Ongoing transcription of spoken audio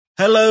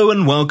Hello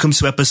and welcome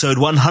to episode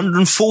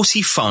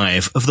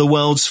 145 of the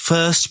world's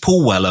first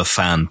Paul Weller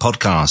fan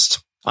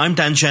podcast. I'm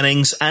Dan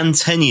Jennings, and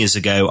 10 years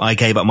ago I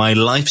gave up my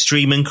live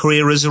streaming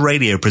career as a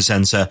radio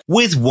presenter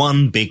with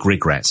one big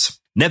regret: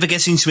 never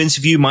getting to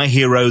interview my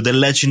hero, the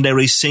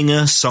legendary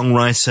singer,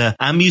 songwriter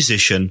and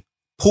musician,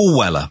 Paul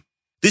Weller.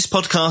 This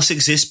podcast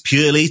exists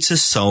purely to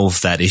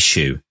solve that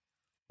issue.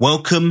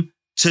 Welcome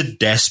to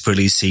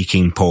Desperately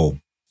Seeking Paul.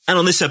 And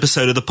on this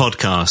episode of the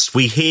podcast,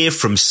 we hear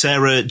from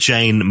Sarah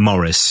Jane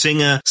Morris,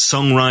 singer,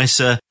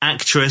 songwriter,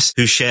 actress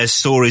who shares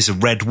stories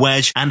of Red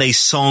Wedge and a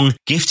song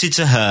gifted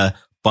to her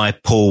by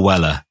Paul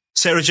Weller.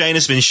 Sarah Jane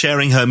has been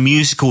sharing her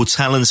musical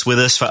talents with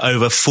us for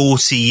over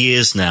 40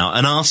 years now,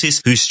 an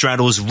artist who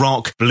straddles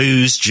rock,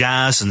 blues,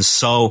 jazz and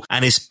soul,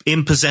 and is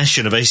in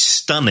possession of a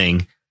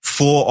stunning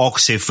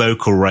 4-octave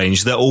vocal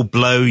range that will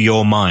blow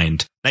your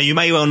mind. Now, you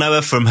may well know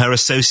her from her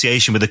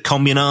association with the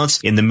Communards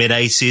in the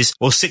mid-80s,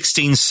 or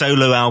 16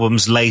 solo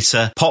albums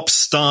later, pop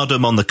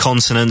stardom on the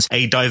continent,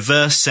 a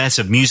diverse set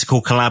of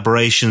musical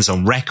collaborations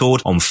on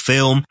record, on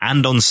film,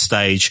 and on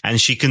stage,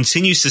 and she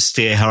continues to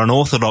steer her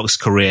unorthodox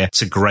career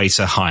to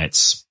greater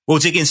heights. We'll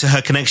dig into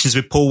her connections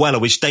with Paul Weller,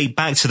 which date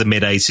back to the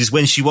mid-80s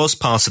when she was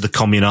part of the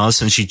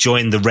Communards and she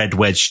joined the Red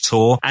Wedge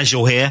tour. As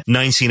you'll hear,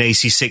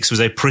 1986 was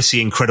a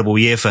pretty incredible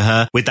year for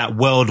her, with that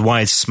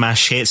worldwide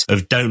smash hit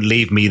of Don't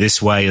Leave Me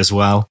This Way as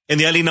well. In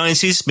the early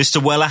 90s,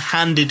 Mr. Weller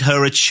handed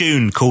her a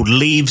tune called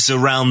Leaves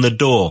Around the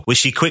Door, which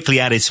she quickly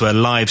added to her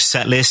live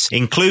setlist,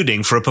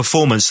 including for a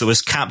performance that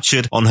was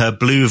captured on her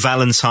Blue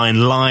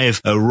Valentine Live,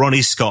 a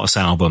Ronnie Scott's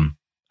album.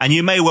 And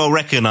you may well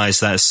recognise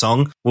that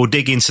song. We'll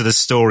dig into the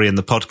story in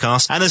the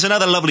podcast. And there's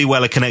another lovely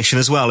Weller connection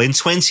as well. In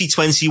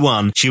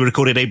 2021, she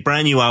recorded a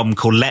brand new album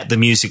called Let the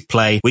Music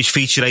Play, which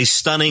featured a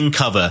stunning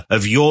cover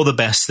of You're the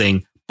Best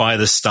Thing by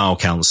the Style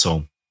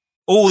Council.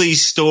 All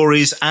these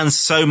stories and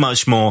so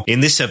much more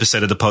in this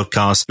episode of the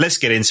podcast. Let's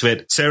get into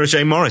it. Sarah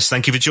Jane Morris,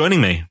 thank you for joining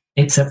me.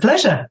 It's a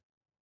pleasure.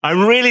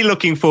 I'm really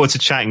looking forward to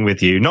chatting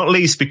with you, not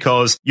least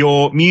because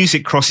your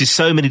music crosses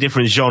so many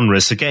different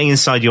genres. So getting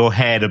inside your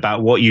head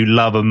about what you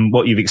love and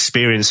what you've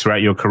experienced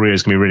throughout your career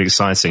is going to be really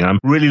exciting. I'm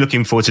really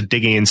looking forward to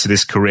digging into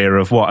this career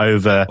of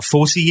over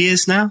 40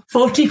 years now?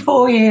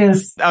 44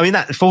 years. I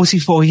mean,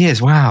 44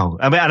 years. Wow.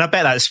 I mean, and I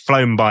bet that's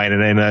flown by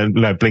in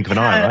a blink of an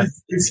eye, right?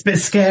 It's a bit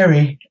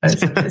scary.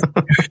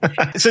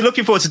 So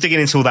looking forward to digging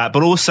into all that,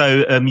 but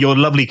also your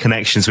lovely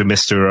connections with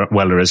Mr.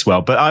 Weller as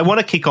well. But I want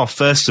to kick off,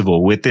 first of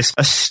all, with this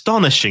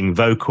astonishing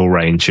vocal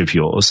range of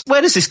yours. Where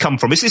does this come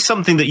from? Is this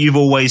something that you've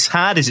always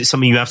had? Is it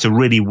something you have to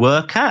really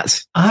work at?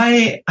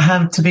 I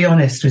have to be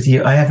honest with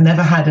you. I have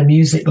never had a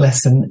music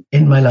lesson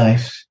in my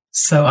life.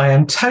 So I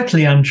am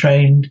totally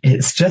untrained.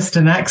 It's just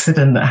an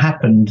accident that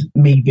happened,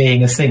 me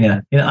being a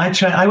singer. You know,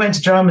 I went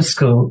to drama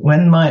school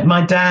when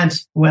my dad,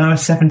 when I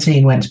was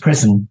 17, went to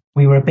prison.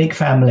 We were a big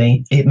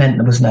family. It meant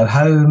there was no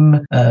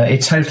home.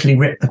 It totally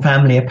ripped the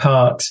family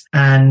apart.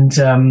 And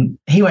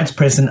he went to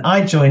prison.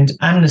 I joined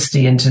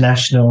Amnesty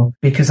International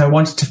because I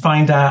wanted to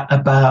find out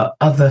about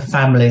other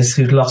families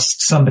who'd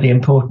lost somebody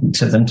important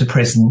to them to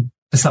prison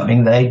for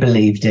something they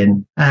believed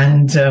in.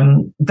 And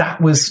that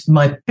was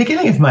my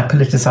beginning of my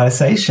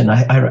politicization,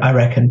 I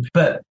reckon.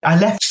 But I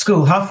left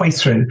school halfway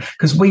through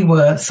because we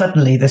were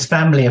suddenly this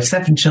family of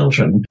 7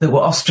 children that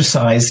were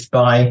ostracized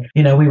by,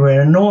 we were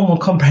in a normal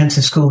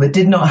comprehensive school that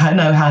did not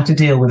know how to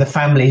deal with a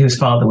family whose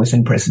father was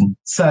in prison.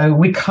 So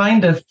we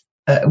kind of,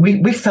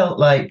 we felt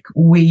like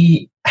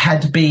we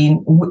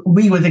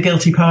were the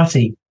guilty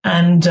party,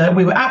 and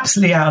we were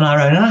absolutely out on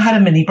our own. And I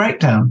had a mini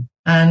breakdown.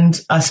 And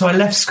so I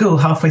left school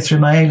halfway through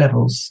my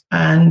A-levels.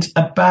 And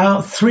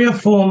about 3 or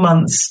 4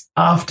 months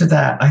after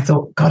that, I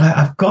thought, God,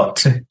 I've got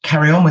to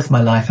carry on with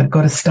my life. I've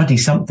got to study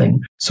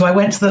something. So I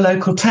went to the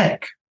local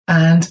tech,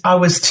 and I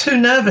was too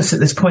nervous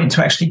at this point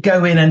to actually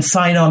go in and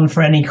sign on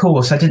for any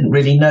course. I didn't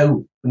really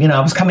know,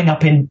 I was coming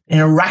up in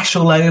a rash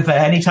all over.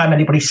 Anytime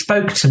anybody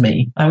spoke to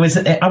me, I was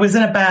in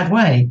a bad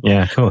way.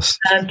 Yeah, of course.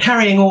 And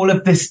carrying all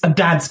of this of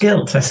dad's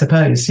guilt, I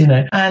suppose,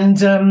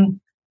 and,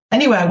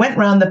 anyway, I went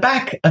round the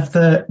back of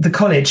the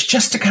college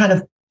just to kind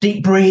of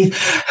deep breathe,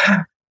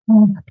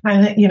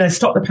 panic,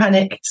 stop the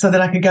panic so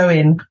that I could go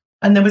in.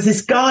 And there was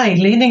this guy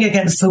leaning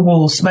against the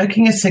wall,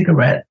 smoking a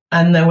cigarette.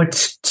 And there were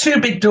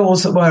 2 big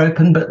doors that were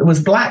open, but it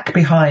was black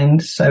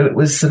behind. So it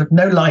was sort of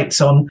no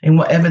lights on in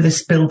whatever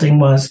this building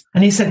was.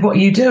 And he said, "What are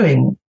you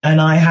doing?" And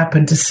I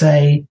happened to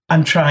say,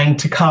 "I'm trying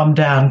to calm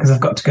down because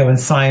I've got to go and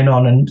sign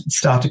on and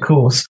start a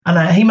course."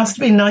 And he must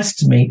have been nice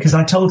to me because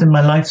I told him my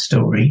life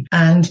story.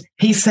 And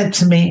he said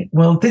to me,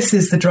 "Well, this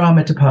is the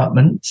drama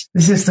department.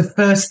 This is the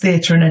first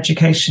theatre and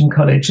education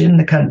college in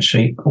the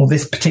country, or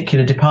this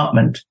particular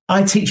department.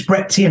 I teach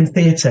Brechtian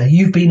theatre.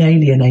 You've been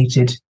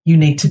alienated. You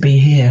need to be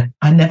here."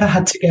 I never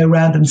had to go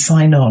round and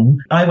sign on.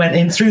 I went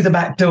in through the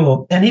back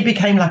door, and he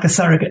became like a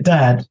surrogate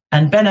dad.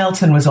 And Ben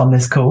Elton was on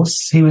this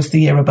course. He was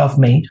the year above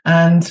me.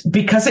 And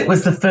because it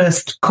was the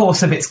first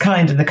course of its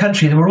kind in the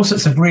country, there were all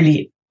sorts of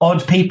really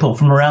odd people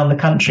from around the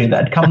country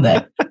that had come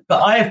there.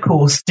 But I, of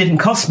course, didn't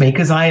cost me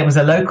because I was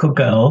a local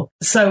girl.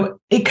 So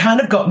it kind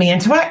of got me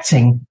into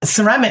acting.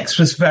 Ceramics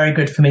was very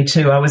good for me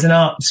too. I was an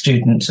art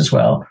student as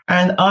well.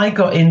 And I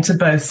got into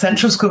both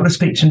Central School of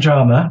Speech and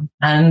Drama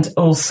and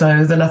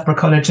also the Loughborough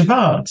College of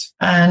Art.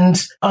 And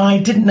I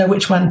didn't know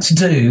which one to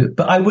do,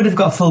 but I would have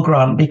got a full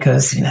grant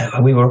because,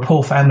 we were a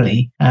poor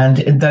family. And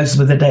those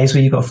were the days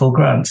where you got full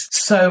grants.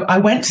 So I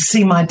went to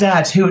see my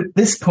dad, who at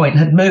this point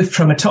had moved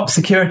from a top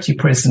security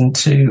prison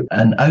to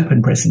an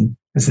open prison,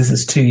 because this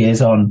is 2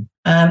 years on.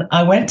 And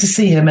I went to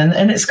see him,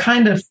 and it's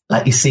kind of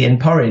like you see in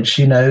Porridge,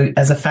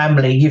 as a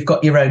family, you've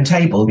got your own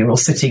table, you're all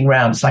sitting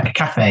round, it's like a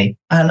cafe.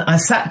 And I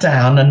sat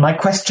down, and my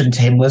question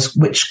to him was,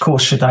 which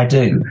course should I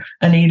do?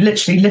 And he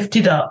literally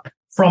lifted up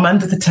from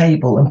under the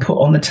table and put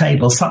on the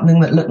table something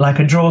that looked like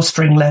a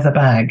drawstring leather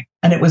bag.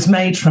 And it was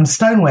made from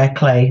stoneware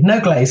clay,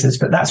 no glazes,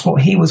 but that's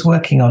what he was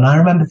working on. I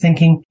remember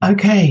thinking,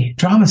 okay,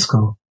 drama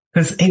school.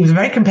 Because he was a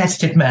very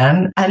competitive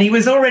man and he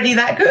was already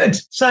that good.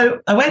 So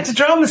I went to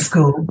drama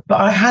school,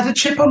 but I had a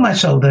chip on my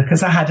shoulder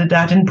because I had a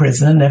dad in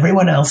prison and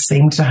everyone else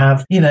seemed to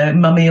have,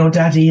 mummy or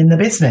daddy in the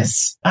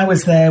business. I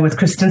was there with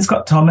Kristen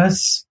Scott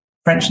Thomas,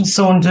 French and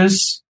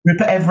Saunders,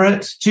 Rupert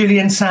Everett,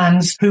 Julian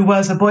Sands, who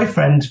was a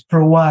boyfriend for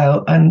a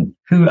while and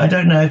who, I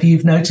don't know if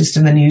you've noticed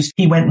in the news,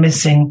 he went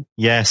missing.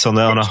 Yes, on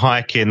a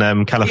hike in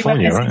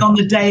California, right? On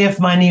the day of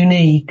my new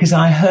knee, because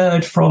I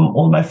heard from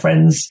all my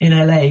friends in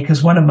LA,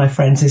 because one of my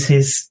friends is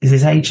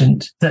his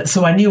agent.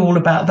 So I knew all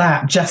about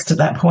that just at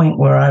that point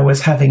where I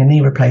was having a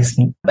knee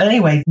replacement. But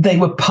anyway, they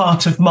were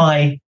part of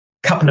my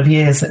couple of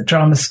years at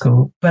drama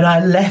school. But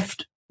I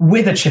left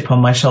with a chip on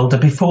my shoulder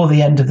before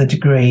the end of the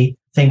degree,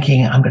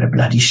 thinking I'm going to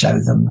bloody show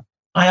them.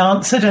 I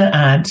answered an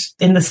ad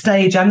in the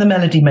Stage and the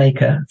Melody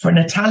Maker for an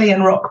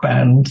Italian rock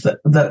band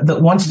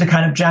that wanted a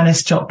kind of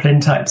Janis Joplin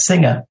type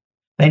singer.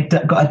 They'd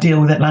got a deal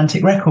with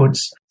Atlantic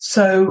Records.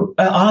 So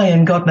I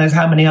and God knows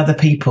how many other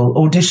people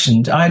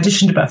auditioned. I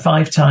auditioned about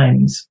 5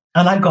 times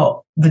and I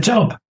got the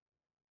job.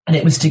 And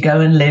it was to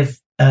go and live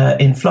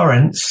in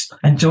Florence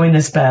and join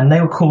this band. They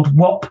were called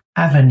WAP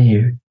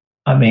Avenue.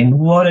 I mean,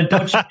 what a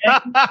dodgy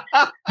name.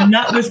 And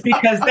that was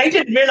because they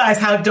didn't realize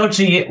how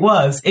dodgy it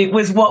was. It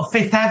was what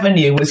Fifth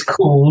Avenue was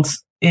called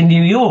in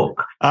New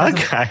York.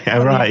 Okay,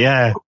 right,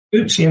 yeah.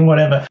 Gucci and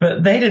whatever.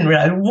 But they didn't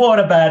realize what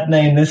a bad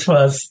name this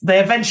was. They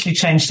eventually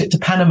changed it to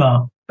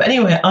Panama. But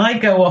anyway, I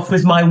go off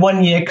with my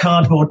 1-year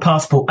cardboard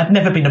passport. I'd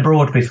never been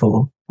abroad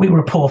before. We were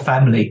a poor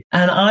family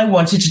and I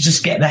wanted to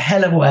just get the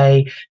hell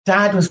away.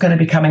 Dad was going to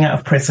be coming out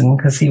of prison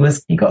because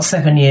he got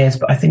 7 years,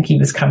 but I think he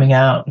was coming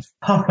out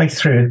halfway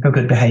through for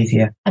good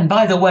behavior. And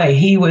by the way,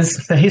 he was,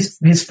 for his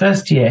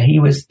first year, he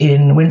was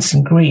in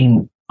Winston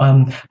Green,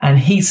 and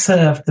he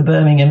served the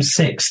Birmingham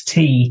 6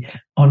 tea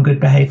on good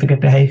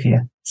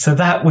behavior. So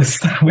that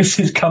was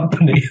his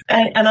company.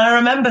 And I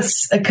remember,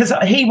 because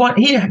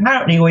he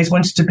apparently always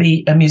wanted to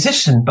be a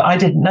musician, but I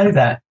didn't know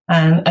that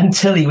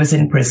until he was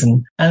in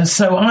prison. And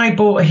so I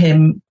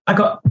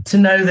got to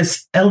know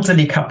this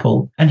elderly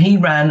couple and he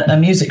ran a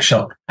music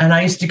shop and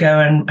I used to go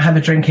and have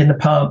a drink in the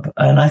pub.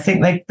 And I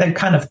think they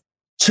kind of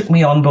took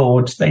me on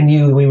board. They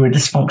knew we were a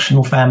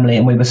dysfunctional family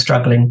and we were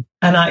struggling.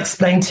 And I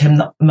explained to him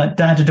that my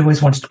dad had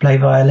always wanted to play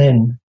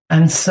violin.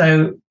 And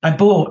so I had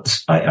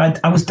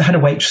a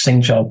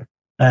waitressing job.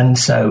 And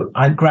so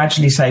I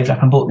gradually saved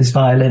up and bought this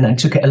violin and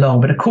took it along.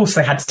 But of course,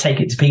 they had to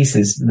take it to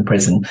pieces in the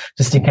prison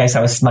just in case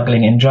I was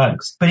smuggling in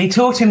drugs. But he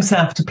taught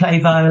himself to play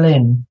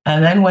violin.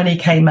 And then when he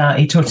came out,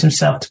 he taught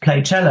himself to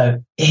play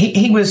cello.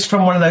 He was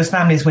from one of those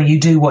families where you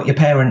do what your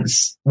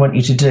parents want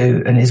you to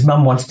do. And his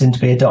mum wanted him to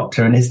be a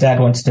doctor and his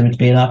dad wanted him to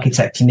be an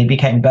architect. And he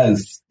became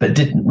both, but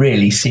didn't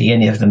really see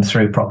any of them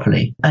through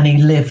properly. And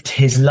he lived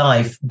his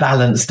life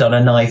balanced on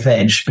a knife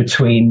edge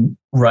between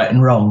right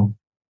and wrong.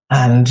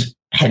 And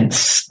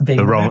hence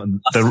the wrong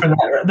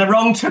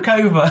took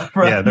over.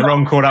 The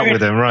wrong caught up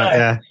with him,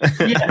 right?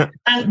 Yeah.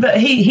 But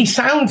he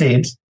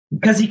sounded,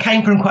 because he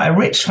came from quite a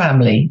rich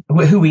family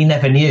who we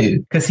never knew,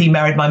 because he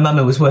married my mum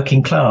who was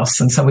working class,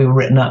 and so we were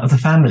written out of the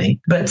family.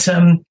 But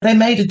they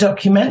made a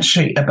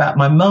documentary about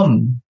my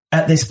mum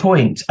at this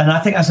point, and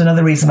I think that's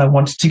another reason I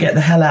wanted to get the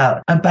hell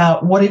out,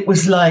 about what it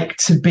was like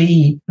to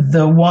be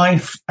the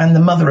wife and the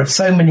mother of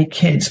so many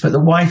kids, but the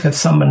wife of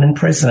someone in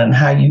prison, and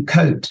how you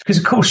coped. Because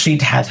of course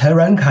she'd had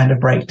her own kind of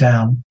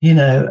breakdown,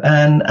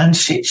 and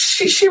she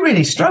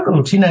really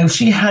struggled.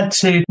 She had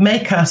to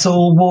make us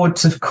all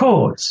wards of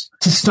court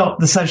to stop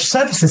the social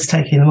services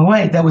taking them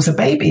away. There was a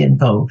baby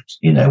involved.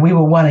 We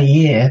were 1 a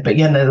year, but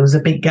there was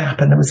a big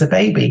gap and there was a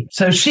baby.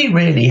 So she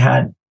really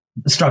had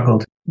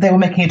struggled. They were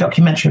making a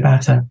documentary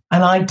about her.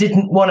 And I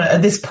didn't want to,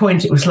 at this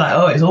point, it was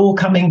like, it's all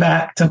coming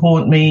back to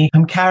haunt me.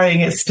 I'm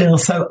carrying it still.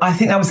 So I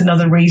think that was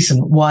another reason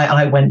why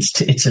I went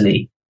to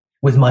Italy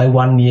with my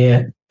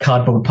 1-year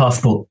cardboard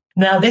passport.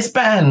 Now, this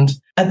band,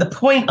 at the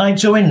point I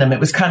joined them, it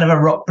was kind of a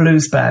rock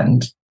blues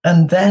band.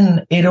 And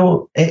then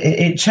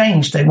it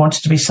changed. They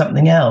wanted to be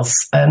something else.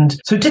 And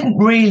so it didn't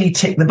really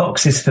tick the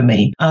boxes for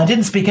me. I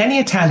didn't speak any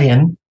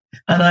Italian.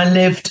 And I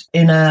lived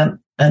in a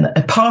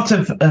a part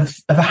of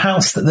a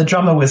house that the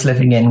drummer was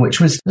living in, which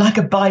was like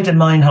a Baader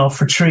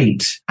Meinhof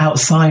retreat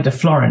outside of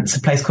Florence,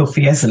 a place called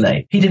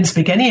Fiesole. He didn't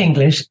speak any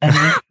English and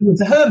he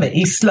was a hermit.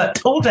 He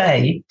slept all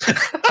day.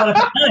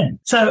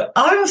 So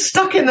I was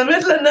stuck in the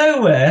middle of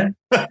nowhere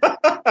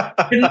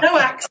with no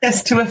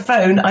access to a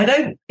phone. I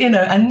don't,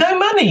 and no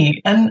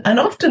money and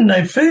often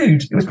no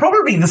food. It was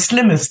probably the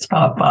slimmest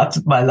part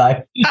of my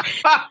life.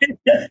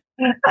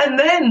 And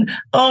then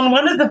on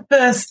one of the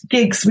first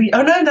gigs,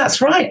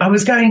 that's right.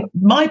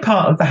 My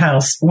part of the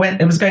house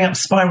was going up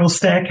spiral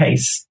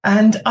staircase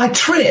and I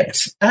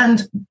tripped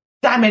and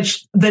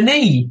damaged the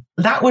knee.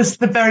 That was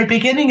the very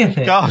beginning of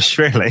it. Gosh,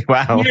 really?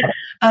 Wow. Yeah.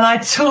 And I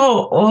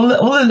tore all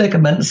the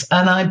ligaments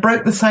and I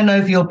broke the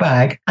synovial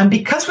bag. And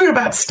because we were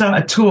about to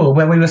start a tour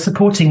where we were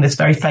supporting this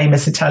very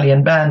famous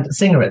Italian band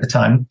singer at the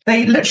time,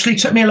 they literally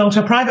took me along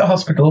to a private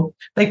hospital.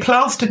 They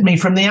plastered me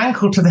from the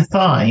ankle to the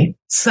thigh.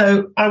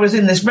 So I was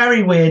in this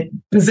very weird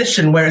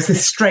position where it's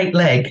this straight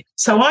leg.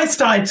 So I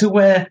started to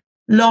wear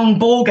long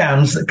ball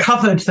gowns that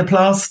covered the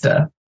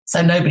plaster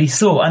so nobody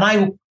saw. And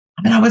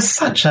I was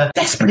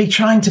desperately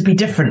trying to be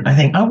different. I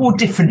think I wore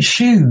different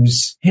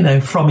shoes,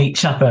 from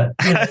each other.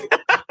 I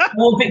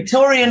wore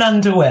Victorian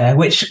underwear,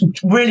 which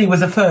really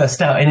was a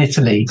first out in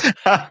Italy.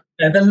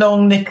 The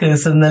long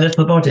knickers and the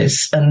little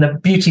bodice and the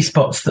beauty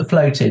spots that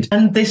floated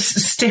and this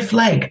stiff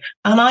leg.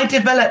 And I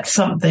developed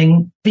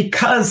something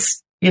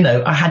because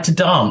I had to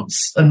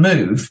dance and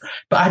move,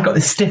 but I got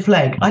this stiff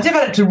leg. I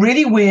developed a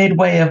really weird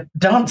way of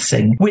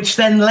dancing, which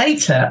then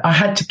later I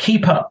had to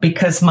keep up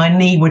because my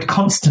knee would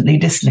constantly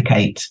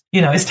dislocate.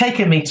 It's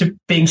taken me to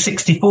being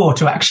 64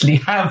 to actually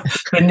have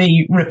the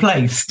knee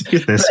replaced.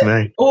 Goodness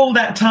me. All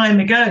that time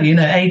ago,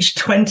 age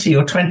 20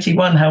 or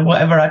 21,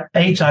 whatever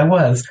age I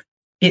was,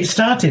 it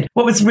started.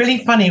 What was really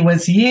funny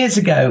was years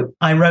ago,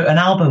 I wrote an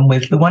album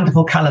with the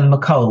wonderful Callum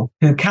McCall,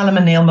 who Callum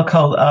and Neil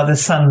McCall are the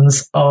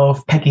sons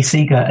of Peggy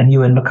Seeger and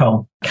Ewan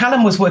McCall.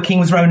 Callum was working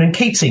with Ronan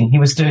Keating. He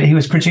was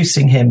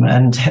producing him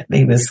and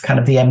he was kind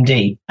of the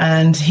MD.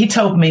 And he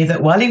told me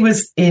that while he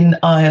was in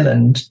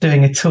Ireland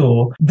doing a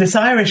tour, this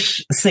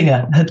Irish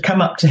singer had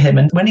come up to him.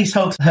 And when he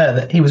told her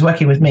that he was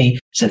working with me,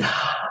 she said,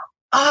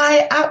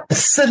 I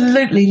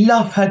absolutely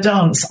love her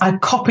dance. I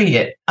copy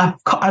it.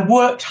 I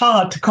worked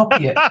hard to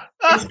copy it.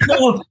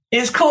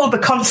 It's called the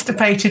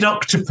Constipated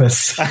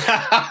Octopus. So all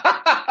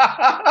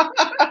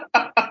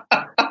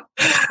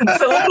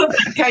of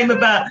that came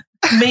about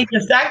me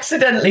just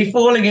accidentally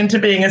falling into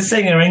being a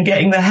singer and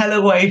getting the hell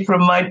away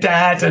from my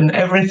dad and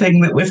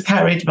everything that was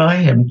carried by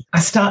him.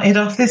 I started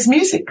off this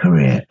music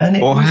career and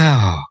it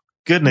was...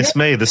 Goodness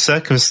me, the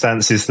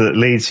circumstances that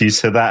leads you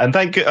to that. And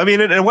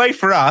in a way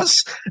for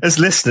us as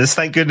listeners,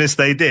 thank goodness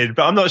they did.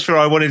 But I'm not sure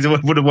I would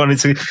have wanted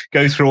to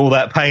go through all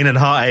that pain and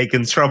heartache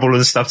and trouble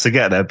and stuff to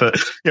get there.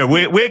 But,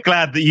 we're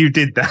glad that you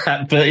did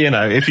that. But,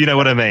 if you know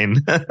what I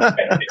mean.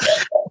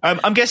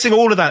 I'm guessing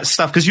all of that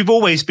stuff, because you've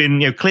always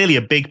been, clearly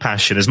a big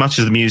passion, as much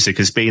as the music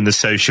has been the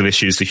social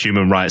issues, the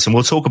human rights. And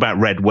we'll talk about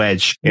Red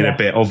Wedge in a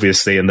bit,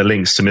 obviously, and the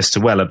links to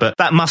Mr. Weller. But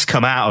that must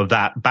come out of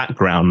that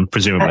background,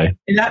 presumably.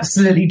 It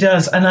absolutely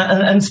does.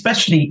 And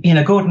especially,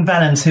 Gordon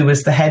Valens, who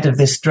was the head of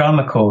this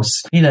drama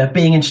course,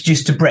 being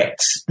introduced to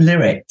Brecht's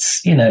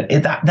lyrics,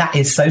 that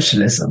is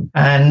socialism.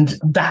 And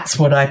that's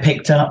what I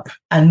picked up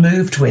and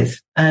moved with.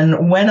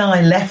 And when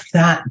I left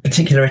that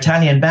particular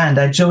Italian band,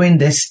 I joined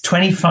this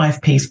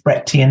 25-piece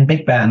Brechtian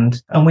big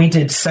band, and we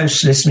did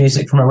socialist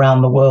music from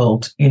around the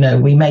world.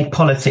 We made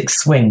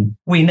politics swing.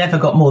 We never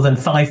got more than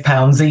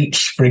 £5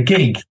 each for a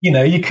gig.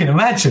 You can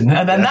imagine.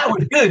 And then that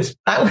was good.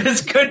 That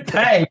was good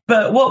pay.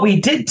 But what we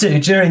did do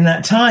during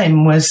that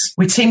time was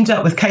we teamed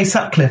up with Kay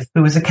Sutcliffe,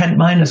 who was a Kent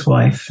miner's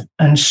wife,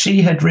 and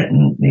she had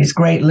written these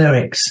great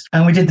lyrics.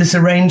 And we did this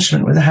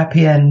arrangement with a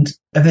happy end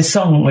of this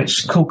song, which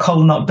is called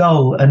Coal Not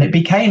Dole, and it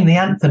became the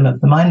anthem of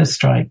the miners'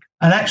 strike.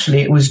 And actually,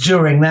 it was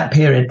during that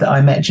period that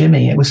I met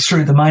Jimmy. It was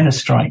through the miners'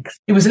 strike.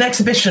 It was an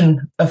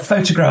exhibition of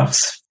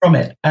photographs from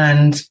it.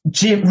 And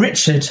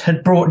Richard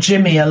had brought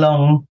Jimmy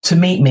along to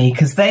meet me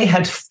because they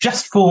had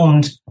just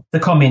formed the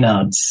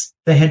Communards.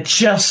 They had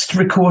just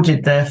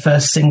recorded their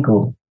first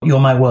single, You're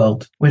My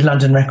World, with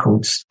London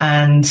Records.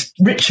 And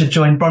Richard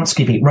joined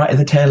Bronski Beat right at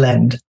the tail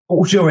end,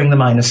 during the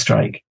miners'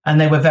 strike.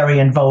 And they were very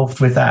involved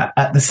with that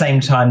at the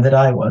same time that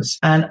I was.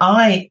 And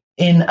I,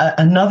 in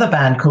another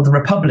band called The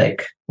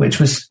Republic, which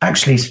was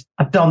actually,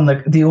 I've done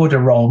the order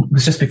wrong. It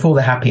was just before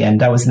the happy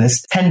end. I was in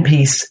this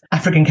 10-piece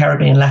African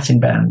Caribbean Latin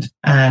band.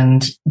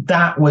 And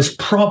that was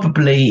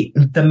probably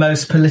the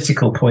most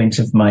political point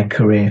of my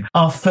career.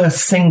 Our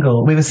first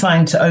single, we were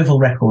signed to Oval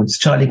Records,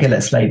 Charlie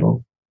Gillett's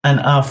label. And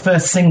our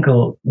first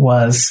single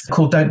was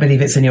called Don't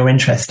Believe It's in Your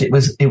Interest. It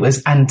was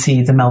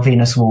anti the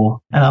Malvinas War.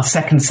 And our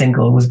second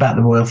single was about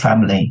the royal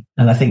family.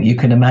 And I think you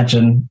can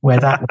imagine where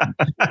that went.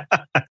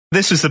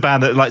 This was the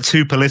band that like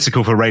too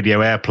political for radio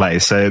airplay,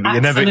 so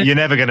you're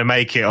never going to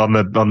make it on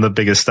the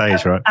bigger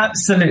stage, right?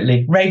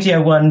 Absolutely.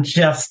 Radio 1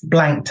 just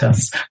blanked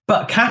us.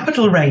 But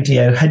Capital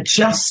Radio had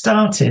just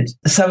started.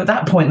 So at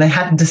that point, they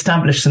hadn't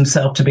established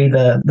themselves to be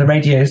the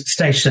radio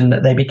station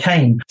that they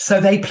became. So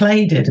they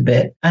played it a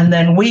bit. And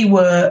then we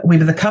were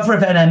the cover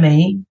of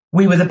NME.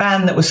 We were the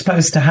band that was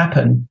supposed to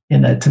happen,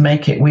 to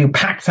make it. We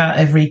packed out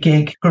every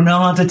gig.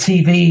 Granada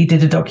TV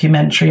did a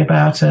documentary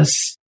about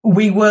us.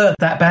 We were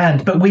that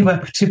band, but we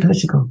were too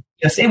political.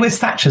 Yes, it was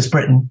Thatcher's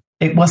Britain.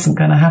 It wasn't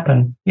going to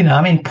happen.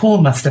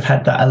 Paul must have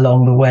had that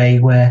along the way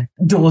where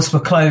doors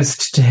were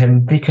closed to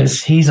him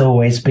because he's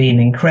always been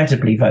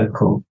incredibly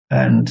vocal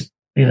and,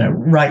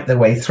 right the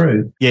way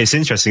through. Yeah, it's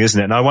interesting, isn't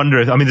it? And I wonder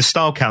if, the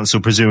Style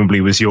Council presumably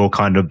was your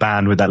kind of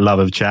band with that love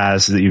of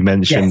jazz that you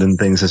mentioned. Yes. And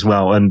things as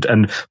well.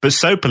 But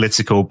so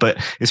political,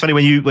 but it's funny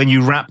when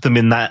you wrap them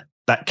in that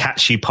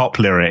catchy pop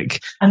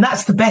lyric. And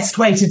that's the best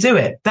way to do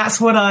it. That's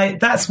what I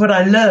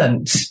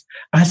learned,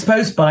 I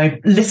suppose,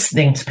 by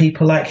listening to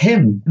people like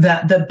him,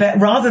 that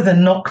rather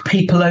than knock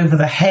people over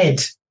the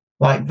head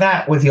like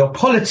that with your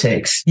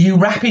politics, you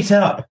wrap it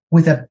up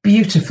with a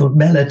beautiful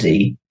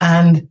melody,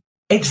 and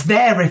it's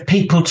there if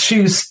people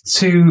choose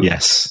to,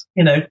 yes,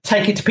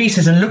 take it to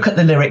pieces and look at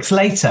the lyrics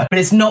later. But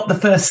it's not the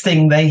first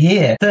thing they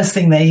hear. First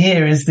thing they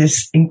hear is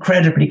this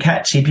incredibly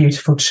catchy,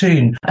 beautiful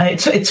tune. And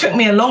it took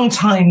me a long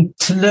time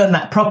to learn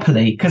that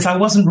properly because I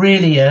wasn't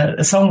really a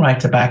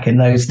songwriter back in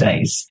those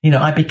days.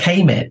 I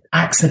became it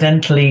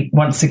accidentally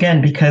once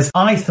again because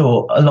I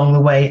thought along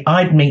the way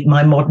I'd meet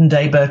my modern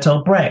day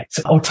Bertolt Brecht,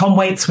 or Tom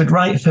Waits would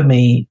write for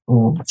me,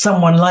 or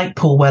someone like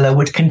Paul Weller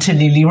would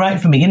continually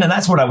write for me.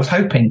 That's what I was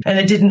hoping. And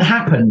it didn't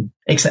happen.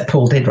 Except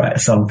Paul did write a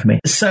song for me.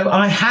 So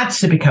I had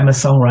to become a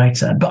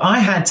songwriter, but I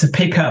had to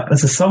pick up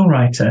as a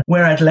songwriter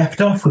where I'd left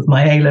off with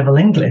my A-level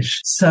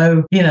English.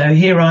 So,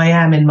 here I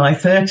am in my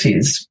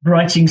 30s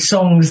writing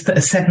songs that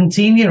a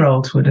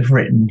 17-year-old would have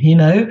written,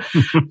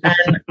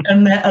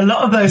 and a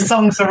lot of those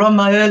songs are on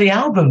my early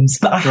albums,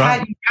 but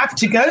you have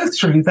to go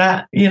through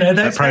that,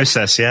 that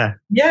process. Yeah.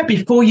 Yeah.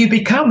 Before you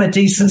become a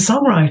decent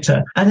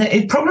songwriter. And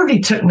it probably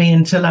took me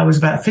until I was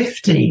about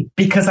 50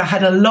 because I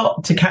had a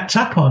lot to catch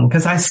up on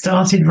because I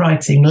started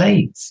writing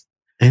late.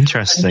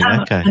 Interesting.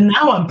 Okay. And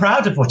now I'm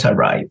proud of what I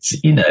write.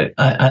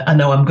 I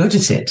know I'm good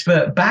at it.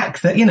 But back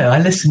that, I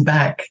listen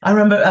back. I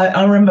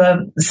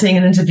remember seeing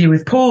an interview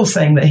with Paul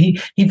saying that he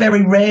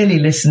very rarely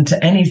listened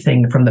to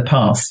anything from the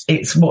past.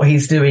 It's what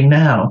he's doing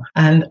now.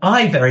 And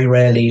I very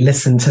rarely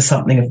listen to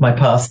something of my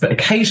past, but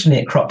occasionally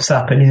it crops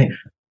up and you think,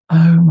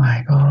 oh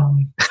my God.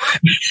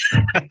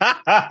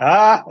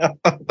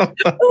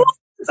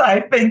 Was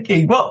I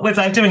thinking? What was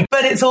I doing?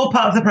 But it's all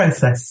part of the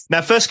process.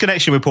 Now, first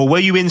connection with Paul, were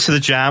you into the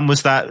Jam?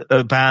 Was that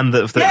a band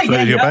that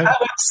floated your boat?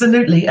 Oh,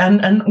 absolutely.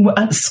 And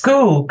at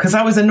school, because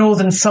I was a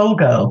Northern Soul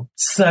girl,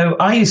 so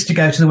I used to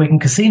go to the Wigan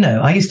Casino.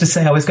 I used to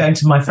say I was going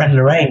to my friend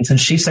Lorraine's, and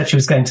she said she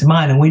was going to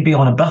mine, and we'd be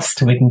on a bus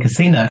to Wigan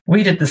Casino.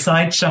 We did the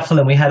side shuffle,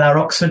 and we had our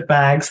Oxford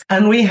bags,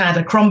 and we had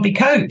a Crombie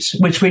coat,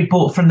 which we'd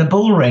bought from the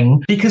Bull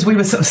Ring, because we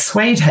were sort of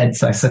suede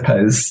heads, I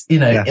suppose.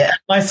 At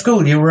my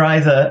school, you were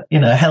either,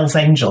 Hell's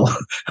Angel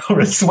or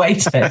a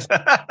suede head,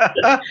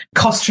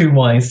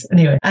 costume-wise.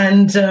 Anyway,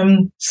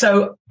 and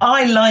so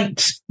I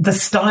liked the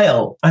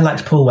style. I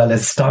liked Paul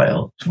Weller's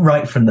style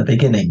right from the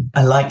beginning.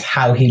 I liked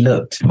how he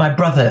looked. My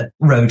brother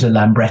rode a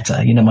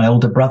Lambretta, my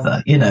older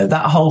brother,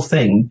 that whole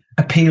thing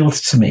appealed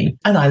to me.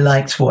 And I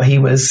liked what he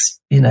was,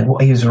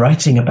 what he was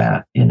writing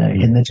about, in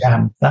the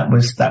Jam. That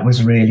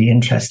was really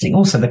interesting.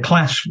 Also the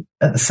Clash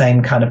at the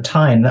same kind of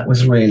time. That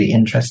was really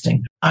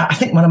interesting. I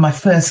think one of my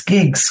first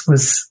gigs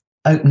was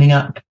opening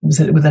up,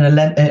 it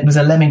was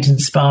a Leamington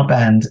Spa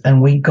band,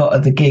 and we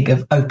got the gig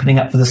of opening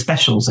up for the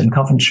Specials in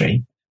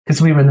Coventry because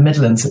we were in the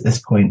Midlands at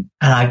this point,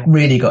 and I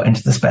really got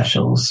into the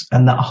Specials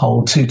and that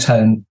whole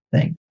two-tone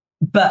thing.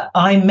 But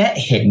I met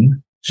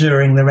him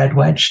during the Red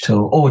Wedge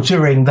tour, or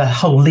during the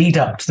whole lead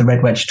up to the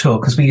Red Wedge tour,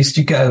 because we used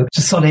to go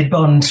to Solid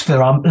Bond for a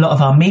lot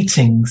of our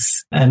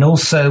meetings. And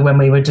also when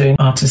we were doing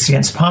Artists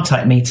Against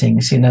Apartheid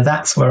meetings,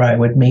 that's where I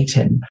would meet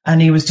him.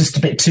 And he was just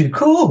a bit too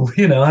cool.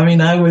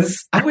 I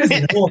was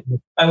in awe.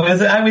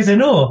 I was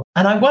in awe.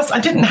 And I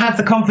didn't have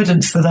the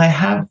confidence that I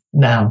have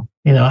now.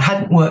 I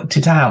hadn't worked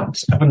it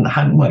out. I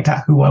hadn't worked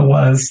out who I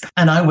was.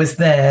 And I was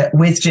there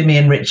with Jimmy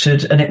and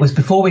Richard, and it was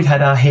before we'd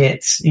had our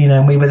hits,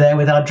 and we were there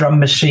with our drum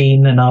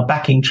machine and our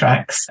backing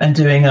tracks and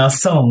doing our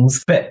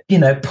songs. But,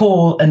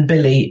 Paul and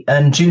Billy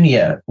and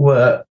Junior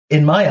were,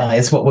 in my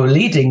eyes, what were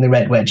leading the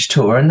Red Wedge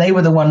tour. And they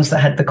were the ones that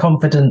had the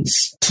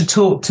confidence to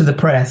talk to the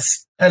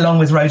press, along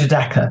with Rhoda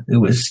Dakar,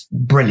 who was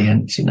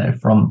brilliant,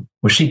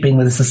 she'd been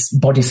with the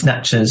Body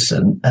Snatchers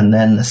and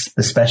then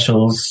the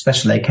Specials,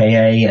 Special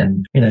AKA.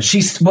 And,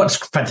 what's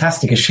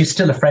fantastic is she's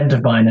still a friend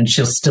of mine and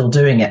she's still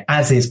doing it,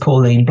 as is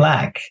Pauline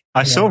Black.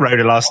 I saw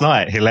Rhoda last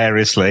night,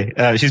 hilariously.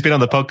 She's been on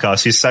the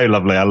podcast. She's so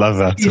lovely. I love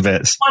her to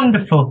bits.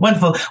 Wonderful,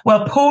 wonderful.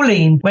 Well,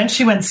 Pauline, when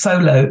she went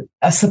solo,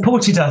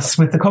 supported us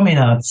with the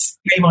Communards,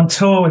 came on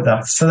tour with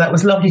us. So that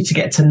was lovely to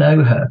get to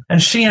know her.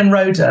 And she and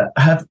Rhoda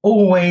have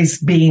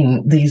always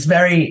been these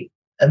very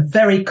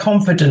very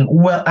confident,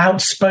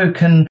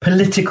 outspoken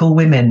political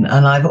women,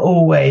 and I've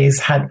always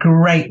had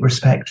great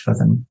respect for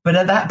them. But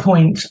at that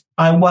point,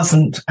 I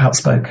wasn't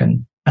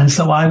outspoken. And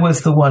so I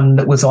was the one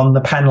that was on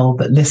the panel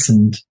that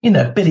listened. You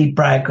know, Billy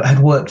Bragg had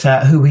worked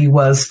out who he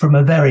was from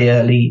a very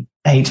early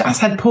age, as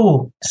had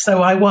Paul.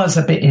 So I was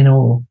a bit in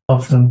awe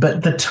of them.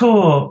 But the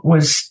tour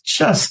was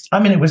just,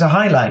 I mean, it was a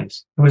highlight.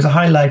 It was a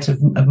highlight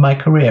of my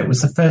career. It was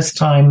the first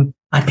time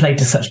I played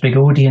to such big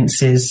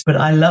audiences. But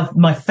I loved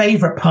my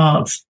favourite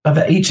part of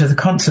each of the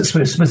concerts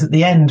was at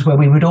the end, where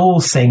we would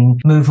all sing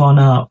Move On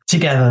Up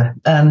together.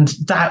 And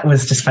that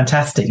was just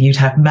fantastic. You'd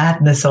have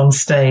Madness on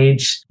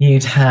stage.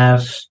 You'd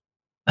have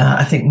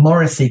I think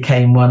Morrissey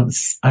came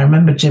once. I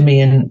remember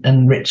Jimmy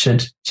and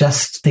Richard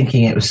just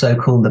thinking it was so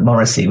cool that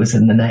Morrissey was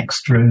in the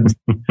next room.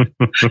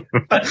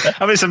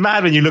 I mean, it's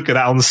mad when you look at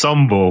that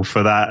ensemble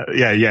for that.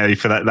 Yeah,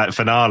 for that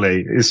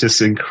finale. It's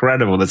just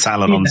incredible, the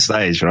talent on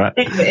stage, right?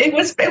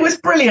 It was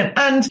brilliant.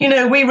 And, you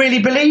know, we really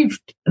believed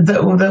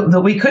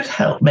that we could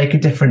help make a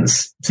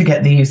difference to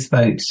get the youth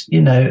vote.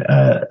 You know,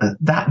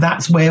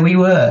 that's where we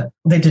were.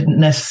 They didn't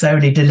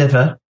necessarily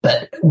deliver,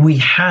 but we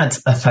had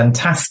a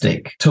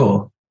fantastic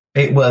tour.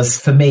 It was,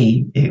 for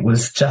me, it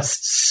was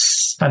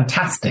just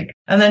fantastic.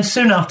 And then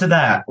soon after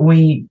that,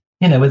 we,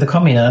 you know, with the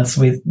Communards,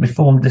 we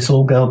formed this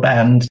all-girl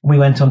band. We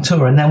went on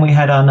tour, and then we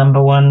had our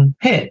number one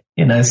hit,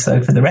 you know,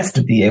 so for the rest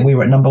of the year, we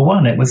were at number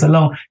one. It was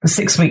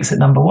 6 weeks at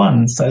number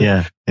one. So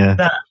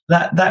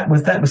that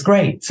was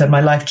great. So my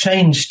life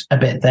changed a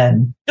bit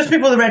then. Just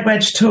before the Red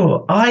Wedge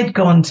tour, I'd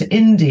gone to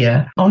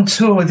India on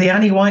tour with the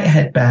Annie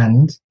Whitehead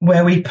band,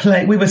 where we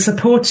were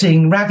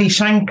supporting Ravi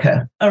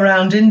Shankar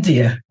around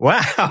India.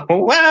 Wow.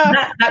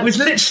 That was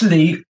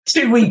literally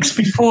 2 weeks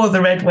before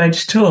the Red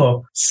Wedge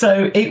tour.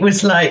 So it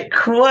was like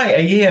quite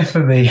a year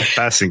for me.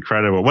 That's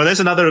incredible. Well, there's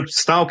another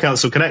Style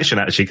Council connection,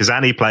 actually, because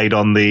Annie played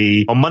on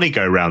Money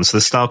Go Round, so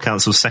the Style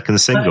Council's second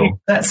single. Right,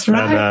 that's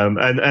right.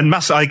 And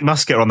I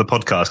must get her on the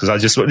podcast, because I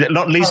just,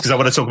 not least because I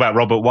want to talk about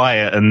Robert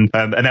Wyatt and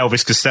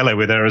Elvis Costello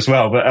with her as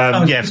well. But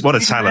what a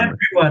talent.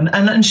 Everyone.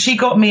 And she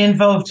got me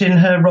involved in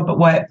her Robert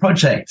Wyatt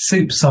project,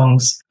 Soup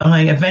Songs.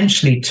 I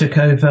eventually took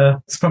over,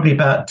 it's probably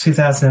about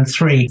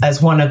 2003, as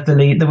one of the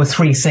lead. There were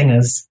 3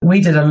 singers.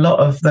 We did a lot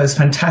of those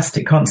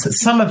fantastic concerts,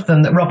 some of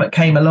them that Robert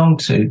came along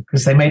to,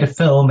 because they made a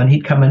film and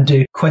he'd come and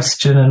do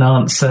question and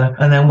answer,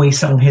 and then we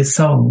sung his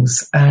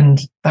songs. And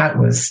that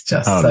was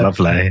just so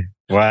lovely.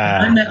 Wow.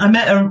 I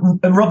met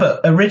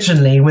Robert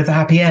originally with The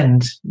Happy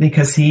End,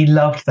 because he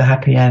loved The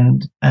Happy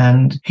End.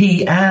 And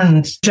he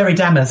and Jerry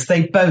Dammers,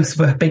 they both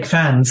were big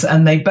fans,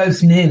 and they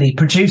both nearly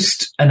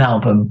produced an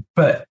album,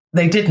 but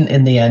they didn't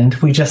in the end.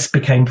 We just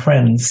became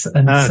friends.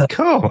 And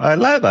cool. I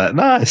like that.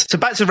 Nice. So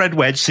back to Red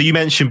Wedge. So you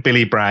mentioned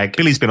Billy Bragg.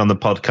 Billy's been on the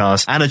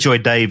podcast. Anna Joy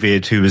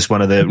David, who was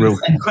one of the real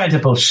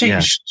incredible. She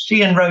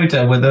and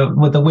Rhoda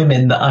were the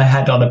women that I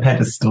had on a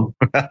pedestal.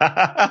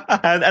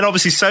 and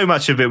obviously so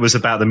much of it was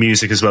about the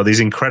music as well. These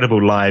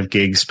incredible live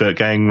gigs, but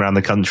going around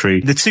the country.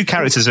 The 2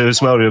 characters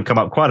as well who have come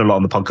up quite a lot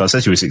on the podcast,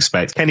 as you would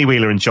expect, Kenny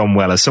Wheeler and John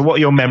Weller. So what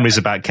are your memories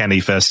about Kenny,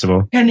 first of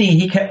all? Kenny,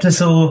 he kept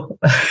us all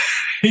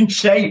in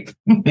shape.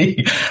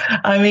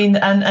 I mean,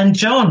 and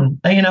John,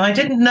 you know, I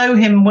didn't know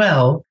him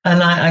well.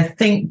 And I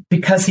think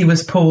because he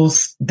was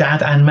Paul's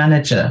dad and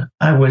manager,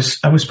 I was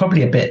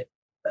probably a bit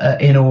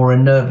in awe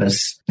and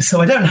nervous.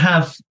 So I don't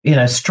have, you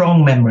know,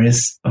 strong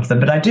memories of them,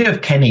 but I do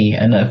of Kenny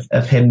and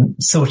of him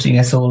sorting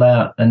us all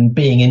out and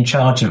being in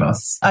charge of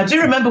us. I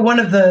do remember one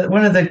of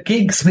the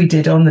gigs we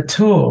did on the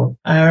tour.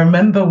 I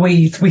remember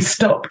we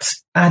stopped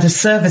at a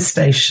service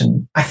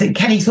station. I think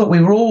Kenny thought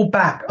we were all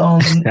back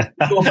on.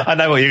 I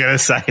know what you're going to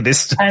say. And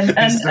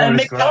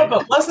Mick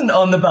Talbot wasn't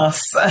on the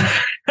bus.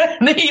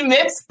 And he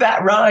missed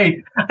that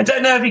ride. I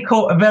don't know if he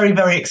caught a very,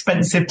 very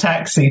expensive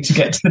taxi to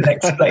get to the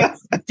next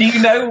place. Do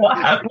you know what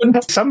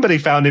happened? Somebody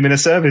found him in a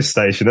service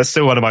station. That's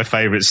still one of my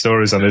favourite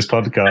stories on this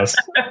podcast.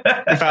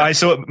 In fact, I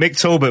saw Mick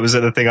Talbot was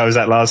at the thing I was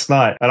at last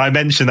night, and I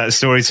mentioned that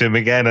story to him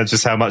again, and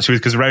just how much it was,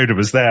 because Rhoda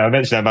was there. I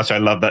mentioned how much I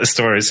love that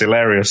story. It's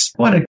hilarious.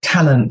 What a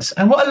talent,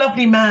 and what a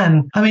lovely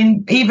man. I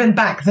mean, even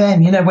back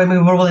then, you know, when we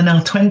were all in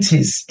our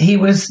 20s, he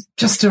was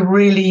just a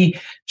really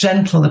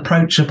gentle,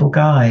 approachable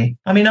guy.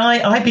 I mean,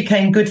 I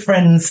became good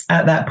friends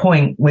at that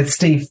point with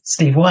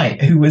Steve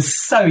White, who was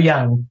so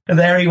young.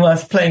 There he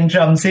was playing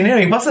drums. You know,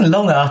 he wasn't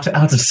long out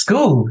of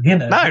school, you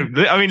know.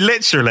 No, I mean,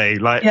 literally,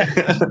 like.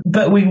 Yeah.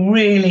 But we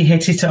really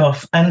hit it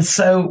off. And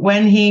so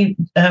when he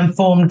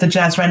formed the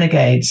Jazz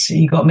Renegades,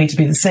 he got me to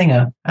be the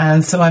singer.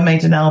 And so I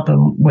made an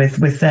album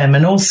with them.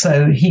 And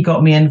also he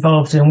got me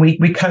involved in,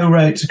 we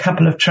co-wrote a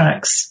couple of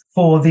tracks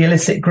for the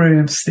Illicit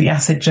Grooves, the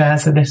Acid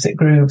Jazz Illicit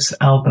Grooves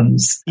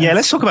albums. Yeah,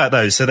 let's talk about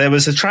those. So there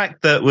was a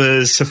track that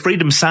was,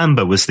 Freedom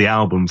Samba was the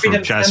album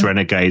from Jazz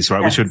Renegades,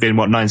 right? Yes. Which would have been,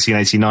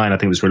 1989, I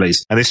think was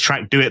released. And this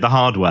track, Do It the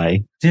Hard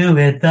Way. Do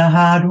it the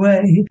hard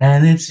way,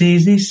 and it's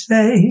easy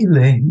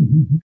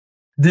sailing.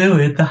 Do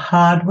it the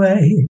hard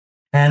way,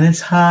 and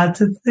it's hard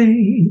to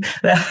think.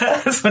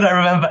 That's what I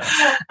remember.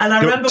 And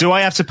I remember. Do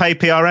I have to pay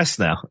PRS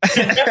now?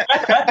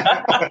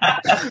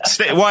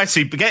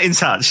 Whitey, get in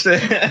touch.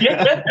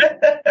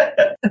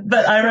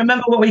 But I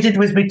remember what we did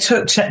was we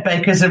took Chet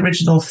Baker's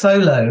original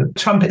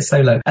trumpet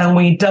solo, and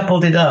we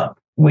doubled it up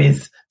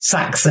with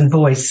sax and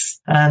voice.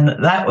 And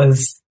that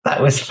was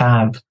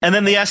fab. And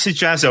then the acid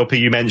jazz LP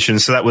you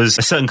mentioned, so that was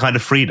a certain kind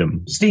of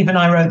freedom. Steve and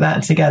I wrote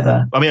that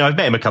together. I mean, I've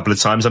met him a couple of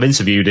times. I've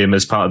interviewed him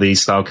as part of the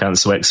Style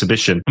Council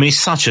exhibition. I mean, he's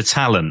such a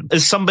talent.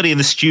 As somebody in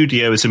the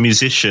studio, as a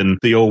musician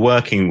that you're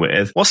working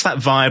with, what's that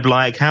vibe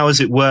like? How has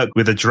it worked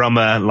with a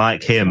drummer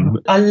like him?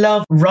 I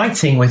love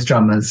writing with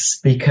drummers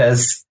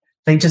because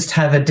they just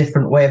have a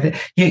different way of it.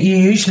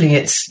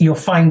 Usually you're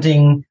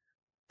finding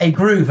a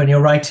groove and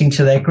you're writing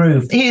to their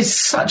groove. He is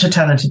such a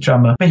talented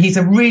drummer, but he's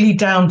a really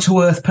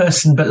down-to-earth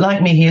person. But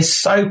like me, he is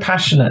so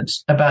passionate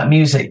about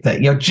music that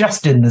you're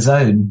just in the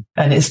zone.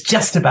 And it's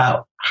just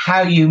about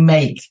how you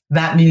make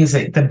that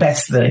music the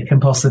best that it can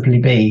possibly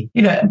be.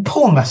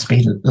 Paul must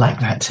be like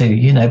that too.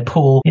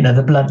 Paul,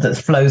 the blood that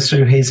flows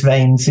through his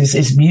veins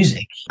is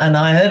music. And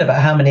I heard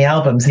about how many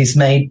albums he's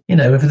made,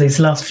 over these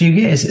last few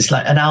years. It's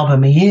like an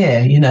album a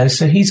year,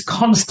 so he's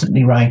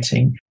constantly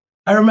writing.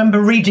 I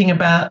remember reading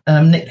about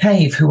Nick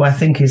Cave, who I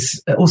think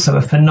is also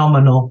a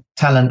phenomenal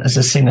talent as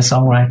a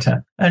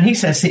singer-songwriter. And he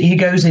says that he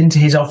goes into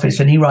his office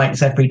and he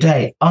writes every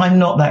day. I'm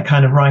not that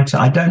kind of writer.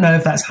 I don't know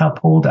if that's how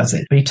Paul does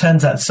it, but he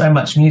turns out so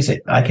much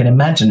music, I can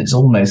imagine it's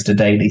almost a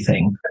daily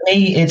thing. For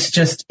me, it's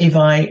just if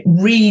I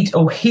read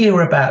or hear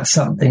about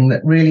something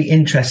that really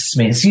interests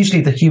me, it's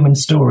usually the human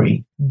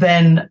story,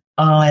 then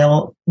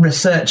I'll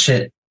research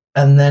it.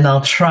 And then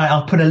I'll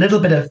put a little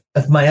bit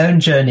of my own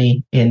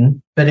journey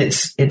in, but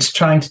it's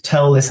trying to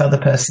tell this other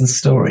person's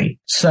story.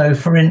 So,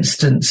 for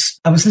instance,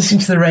 I was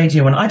listening to the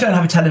radio, and I don't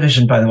have a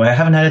television, by the way. I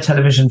haven't had a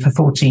television for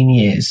 14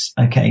 years.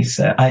 Okay,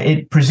 so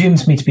it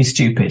presumes me to be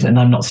stupid, and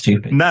I'm not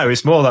stupid. No,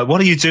 it's more like, what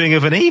are you doing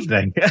of an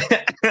evening?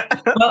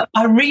 Well,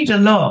 I read a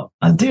lot.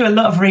 I do a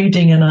lot of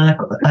reading, and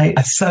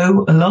I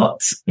sew a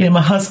lot.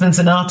 My husband's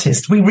an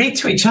artist. We read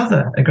to each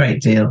other a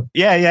great deal.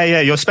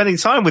 Yeah. You're spending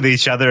time with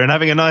each other and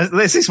having a nice.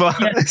 This is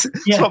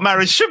what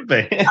marriage should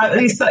be.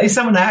 He's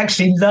someone I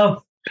actually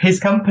love.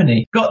 His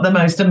company got the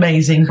most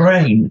amazing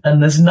brain,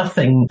 and there's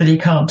nothing that he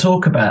can't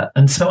talk about.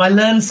 And so I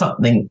learn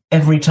something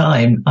every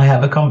time I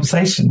have a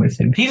conversation with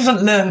him. He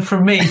doesn't learn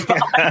from me, but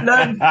I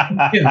learn from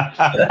him.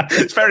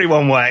 It's very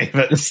one way,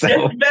 but still.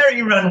 Yeah,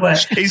 very one way.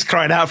 He's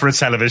crying out for a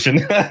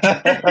television.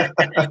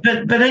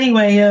 but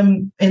anyway,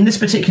 in this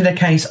particular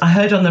case, I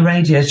heard on the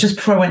radio just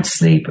before I went to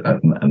sleep,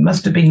 it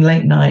must have been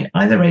late night,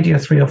 either Radio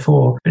 3 or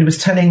 4, but it was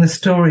telling the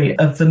story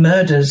of the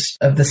murders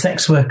of the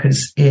sex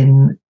workers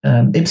in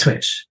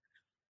Ipswich.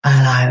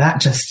 And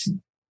that just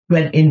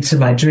went into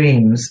my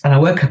dreams. And I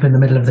woke up in the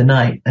middle of the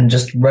night and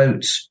just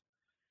wrote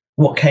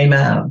what came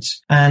out.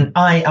 And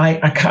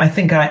I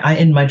think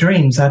in my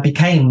dreams, I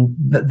became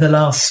the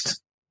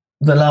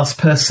last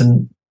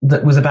person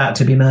that was about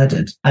to be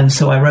murdered. And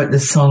so I wrote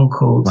this song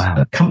called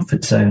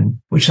Comfort Zone,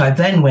 which I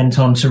then went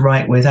on to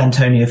write with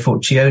Antonio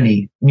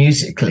Forcioni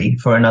musically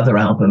for another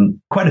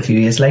album quite a few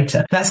years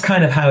later. That's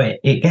kind of how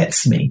it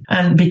gets me.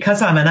 And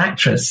because I'm an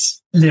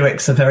actress,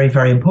 lyrics are very,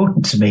 very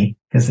important to me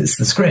because it's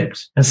the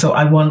script. And so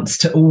I want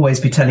to always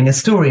be telling a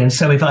story. And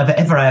so if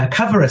I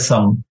cover a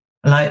song,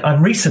 and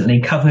I've recently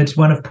covered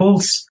one of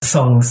Paul's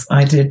songs.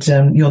 I did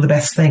You're the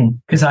Best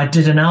Thing, because I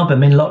did an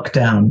album in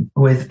lockdown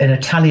with an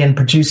Italian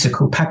producer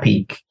called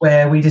Papic,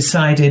 where we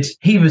decided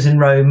he was in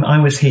Rome, I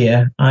was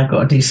here, I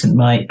got a decent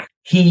mic.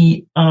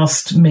 He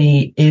asked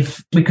me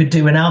if we could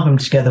do an album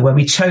together where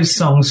we chose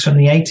songs from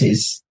the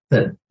 80s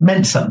that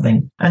meant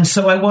something. And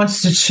so I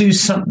wanted to choose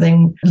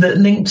something that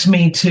linked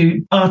me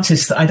to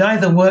artists that I'd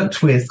either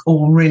worked with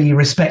or really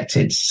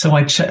respected. So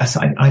I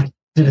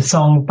did a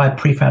song by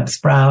Prefab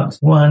Sprout,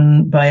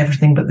 one by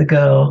Everything But the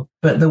Girl.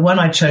 But the one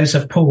I chose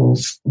of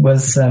Paul's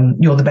was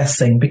You're the Best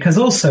Thing, because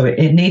also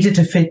it needed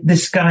to fit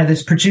this guy,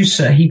 this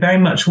producer. He very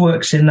much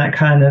works in that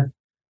kind of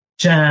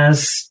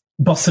jazz,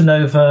 bossa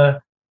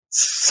nova,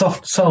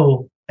 soft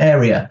soul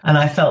area. And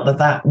I felt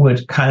that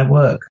would kind of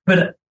work.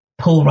 But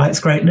Paul writes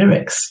great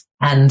lyrics.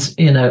 And,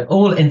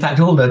 all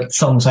the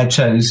songs I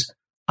chose,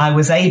 I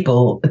was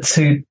able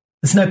to.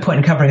 There's no point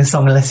in covering a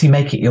song unless you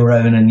make it your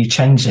own and you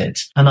change it.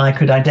 And I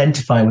could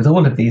identify with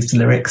all of these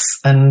lyrics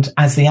and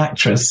as the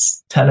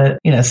actress tell it,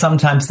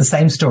 sometimes the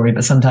same story,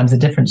 but sometimes a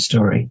different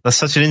story. That's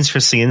such an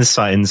interesting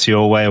insight into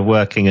your way of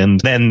working. And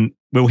then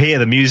we'll hear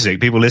the music.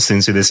 People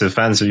listening to this are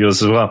fans of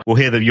yours as well. We'll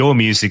hear your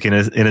music in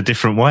a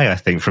different way, I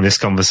think, from this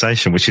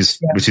conversation, which is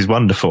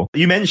wonderful.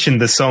 You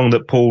mentioned the song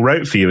that Paul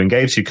wrote for you and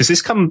gave to you, because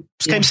this came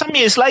some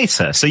years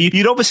later. So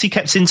you'd obviously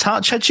kept in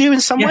touch, had you,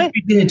 in some way?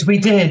 We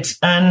did.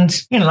 And,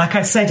 like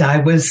I said, I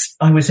was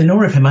in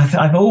awe of him.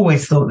 I've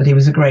always thought that he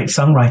was a great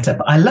songwriter,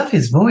 but I love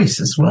his voice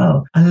as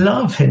well. I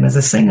love him as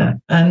a singer.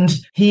 And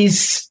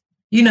he's,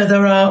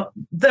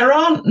 there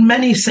aren't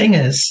many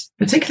singers,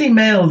 particularly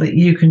male, that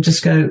you can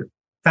just go,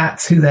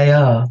 that's who they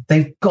are.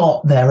 They've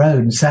got their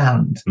own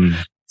sound.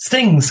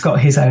 Sting's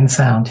got his own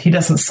sound. He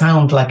doesn't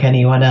sound like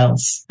anyone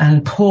else.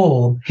 And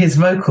Paul, his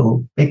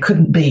vocal, it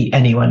couldn't be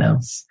anyone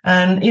else.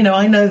 And, you know,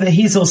 I know that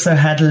he's also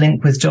had a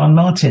link with John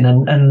Martin.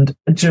 And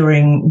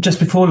just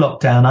before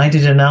lockdown, I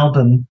did an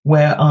album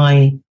where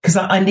because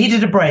I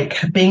needed a break.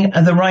 Being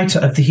the writer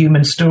of The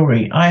Human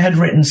Story, I had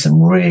written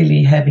some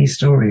really heavy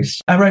stories.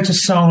 I wrote a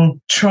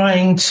song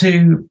trying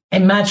to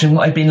imagine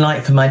what it'd been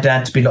like for my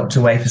dad to be locked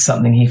away for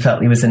something he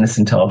felt he was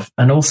innocent of,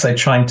 and also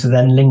trying to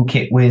then link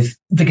it with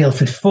the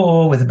Guildford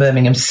Four, with the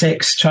Birmingham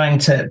Six, trying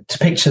to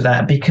picture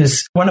that,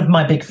 because one of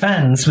my big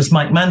fans was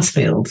Mike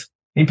Mansfield.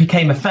 He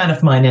became a fan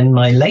of mine in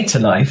my later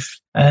life,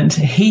 and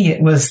he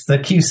was the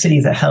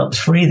QC that helped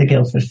free the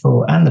Guildford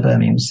Four and the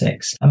Birmingham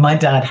Six. And my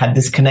dad had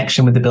this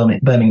connection with the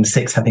Birmingham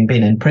Six, having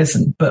been in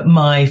prison. But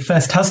my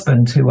first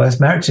husband, who I was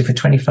married to for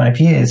 25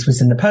 years,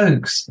 was in the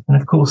Pogues. And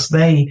of course,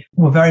 they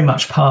were very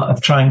much part of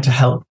trying to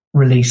help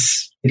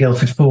release the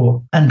Guildford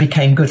Four, and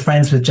became good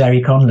friends with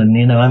Jerry Conlon.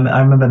 You know, I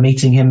remember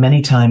meeting him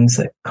many times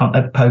at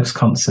Pogues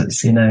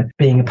concerts. You know,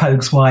 being a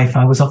Pogues wife,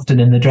 I was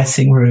often in the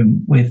dressing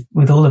room with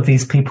all of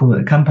these people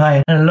that come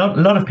by, and a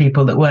lot of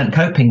people that weren't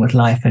coping with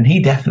life, and he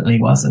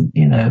definitely wasn't.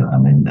 You know, I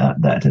mean,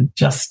 that had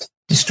just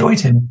destroyed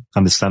him.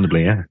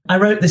 Understandably, yeah. I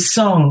wrote this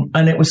song,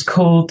 and it was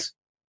called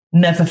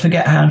Never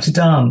Forget How to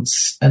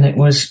Dance. And it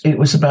was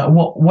about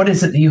what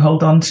is it that you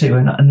hold on to?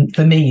 And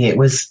for me, it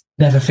was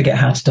never forget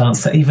how to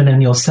dance. So even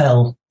in your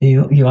cell,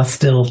 you are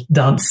still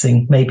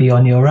dancing, maybe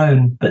on your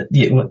own, but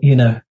you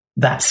know,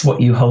 that's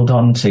what you hold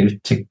on to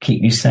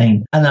keep you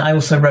sane. And I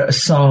also wrote a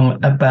song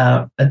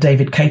about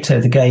David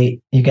Kato, the gay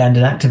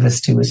Ugandan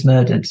activist who was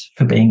murdered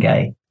for being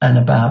gay, and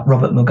about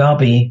Robert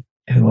Mugabe,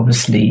 who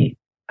obviously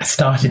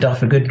started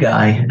off a good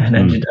guy and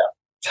ended up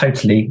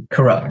totally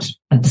corrupt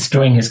and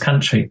destroying his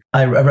country.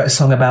 I wrote a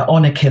song about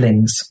honor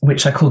killings,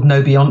 which I called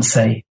No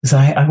Beyonce, because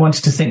I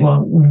wanted to think,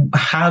 well,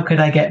 how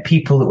could I get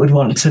people that would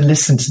want to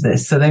listen to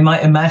this? So they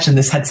might imagine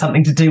this had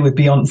something to do with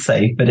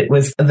Beyonce, but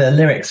the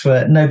lyrics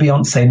were no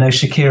Beyonce, no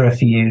Shakira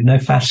for you, no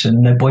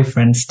fashion, no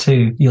boyfriends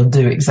too. You'll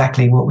do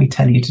exactly what we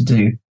tell you to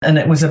do. And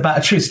it was about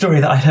a true story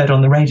that I heard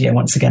on the radio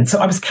once again. So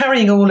I was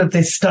carrying all of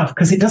this stuff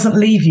because it doesn't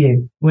leave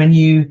you when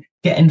you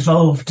get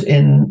involved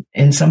in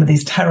some of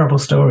these terrible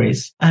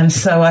stories. And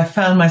so I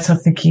found myself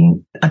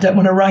thinking, I don't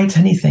want to write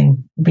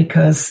anything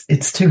because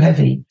it's too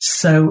heavy.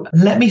 So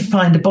let me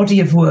find a body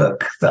of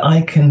work that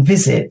I can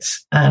visit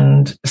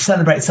and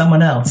celebrate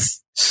someone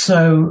else.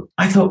 So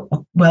I thought,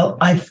 well,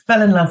 I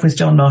fell in love with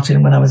John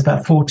Martin when I was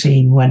about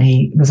 14, when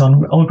he was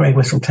on Old Grey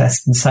Whistle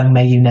Test and sang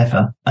May You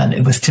Never. And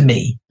it was to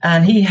me.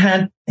 And he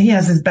has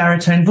his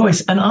baritone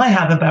voice, and I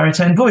have a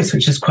baritone voice,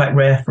 which is quite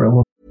rare for a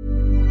woman.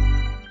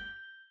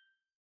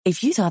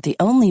 If you thought the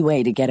only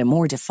way to get a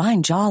more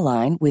defined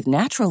jawline with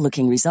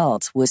natural-looking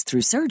results was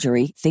through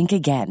surgery, think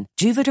again.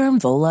 Juvederm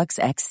Volux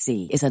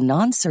XC is a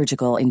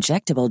non-surgical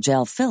injectable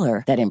gel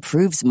filler that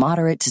improves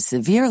moderate to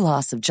severe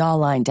loss of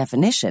jawline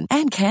definition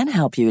and can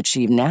help you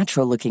achieve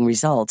natural-looking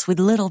results with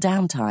little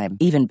downtime.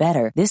 Even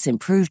better, this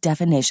improved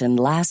definition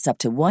lasts up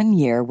to 1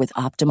 year with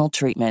optimal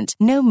treatment.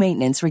 No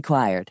maintenance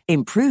required.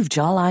 Improve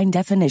jawline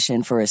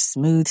definition for a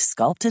smooth,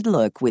 sculpted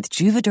look with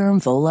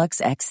Juvederm Volux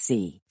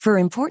XC. For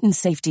important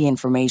safety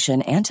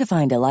information and to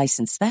find a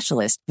licensed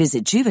specialist,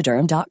 visit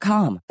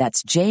Juvederm.com.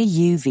 That's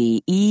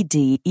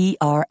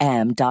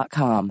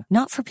JUVEDERM.com.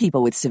 Not for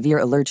people with severe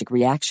allergic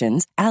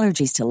reactions,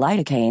 allergies to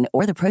lidocaine,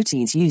 or the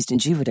proteins used in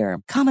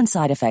Juvederm. Common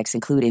side effects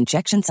include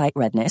injection site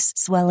redness,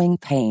 swelling,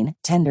 pain,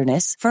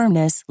 tenderness,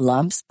 firmness,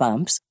 lumps,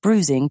 bumps,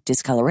 bruising,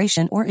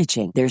 discoloration, or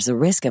itching. There's a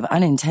risk of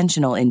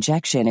unintentional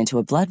injection into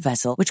a blood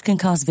vessel, which can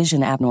cause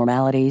vision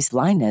abnormalities,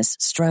 blindness,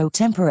 stroke,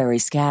 temporary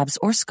scabs,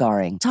 or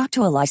scarring. Talk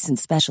to a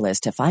licensed specialist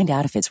to find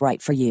out if it's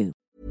right for you.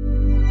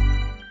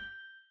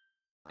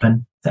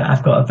 And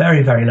I've got a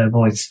very, very low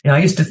voice. You know, I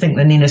used to think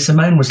that Nina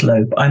Simone was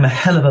low, but I'm a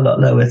hell of a lot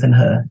lower than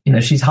her. You know,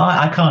 she's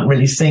high. I can't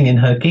really sing in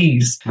her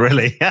keys.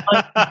 Really? Yeah.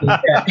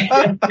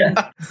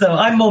 So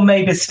I'm more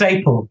Mavis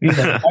Staple. You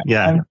know,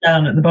 yeah. I'm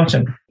down at the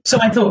bottom. So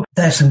I thought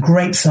there's some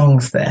great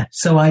songs there.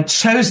 So I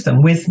chose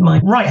them with my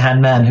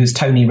right-hand man, who's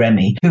Tony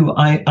Remy, who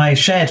I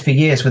shared for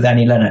years with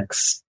Annie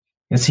Lennox,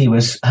 because he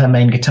was her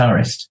main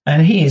guitarist.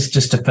 And he is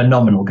just a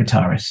phenomenal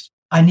guitarist.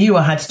 I knew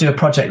I had to do a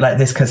project like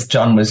this because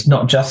John was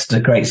not just a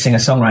great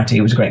singer-songwriter,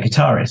 he was a great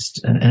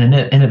guitarist and an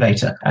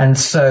innovator. And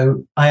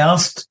so I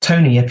asked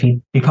Tony if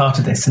he'd be part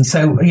of this. And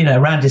so, you know,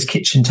 around his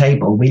kitchen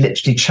table, we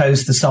literally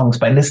chose the songs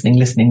by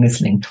listening.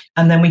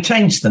 And then we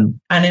changed them.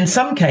 And in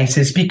some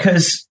cases,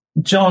 because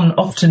John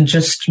often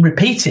just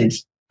repeated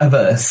a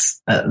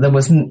verse. There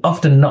was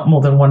often not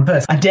more than one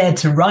verse. I dared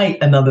to write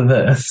another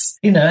verse,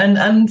 you know,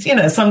 and you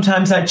know,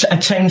 sometimes I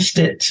changed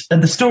it,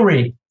 the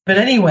story. But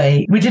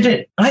anyway, we did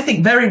it, I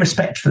think, very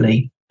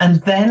respectfully.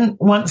 And then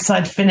once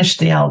I'd finished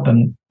the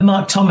album,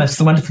 Mark Thomas,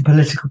 the wonderful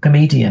political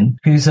comedian,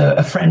 who's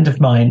a friend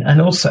of mine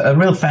and also a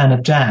real fan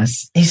of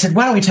jazz, he said,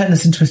 why don't we turn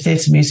this into a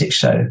theatre music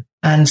show?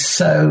 And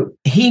so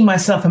he,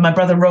 myself, and my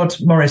brother Rod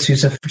Morris,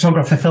 who's a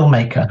photographer,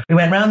 filmmaker, we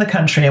went around the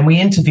country and we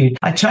interviewed.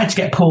 I tried to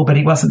get Paul, but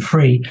he wasn't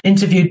free.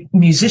 Interviewed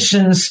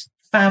musicians,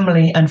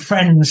 family and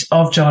friends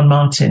of John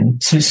Martin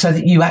so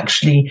that you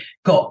actually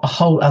got a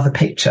whole other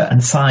picture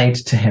and side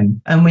to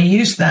him. And we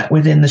used that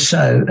within the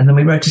show. And then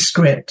we wrote a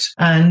script,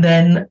 and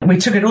then we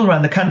took it all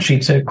around the country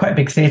to quite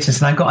big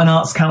theatres. And I got an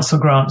Arts Council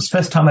grant. It's the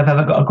first time I've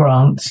ever got a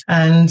grant.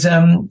 And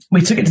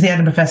we took it to the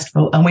Edinburgh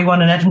Festival, and we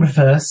won an Edinburgh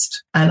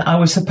first. And I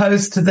was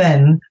supposed to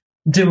then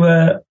do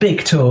a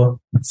big tour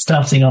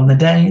starting on the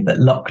day that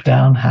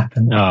lockdown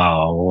happened.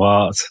 Oh,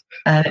 what?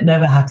 And it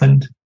never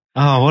happened.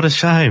 Oh, what a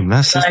shame.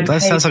 That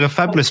sounds like a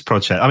fabulous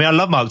project. I mean, I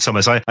love Mark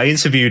Thomas. I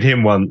interviewed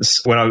him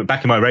once when I was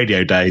back in my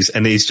radio days,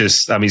 and he's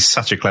just, he's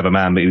such a clever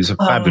man, but he was a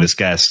fabulous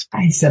guest.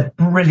 He's a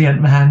brilliant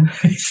man.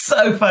 He's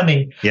so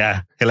funny.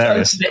 Yeah,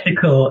 hilarious. So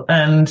political,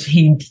 and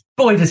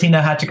boy, does he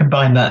know how to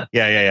combine that.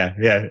 Yeah.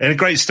 And a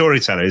great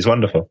storyteller. He's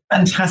wonderful.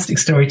 Fantastic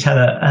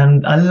storyteller.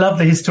 And I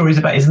love his stories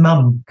about his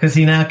mum, because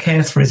he now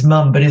cares for his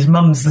mum, but his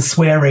mum's the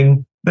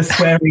swearing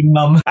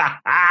mum.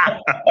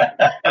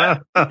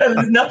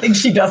 There's nothing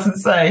she doesn't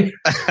say.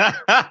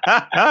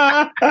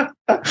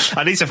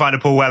 I need to find a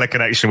Paul Weller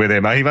connection with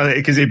him,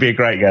 because he'd be a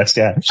great guest.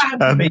 Yeah,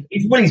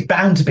 he's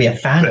bound to be a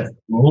fan of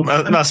Paul.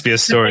 Must be a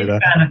story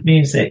there. Fan of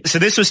music. So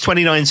this was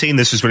 2019.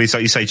 This was released,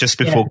 like you say, just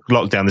before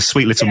lockdown. The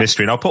sweet little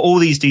mystery, and I'll put all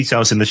these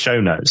details in the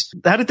show notes.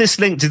 How did this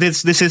link? Did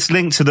this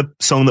link to the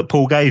song that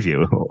Paul gave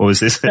you, or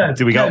was this? No,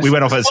 we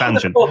went off on a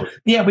tangent?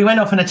 Yeah, we went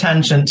off on a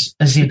tangent,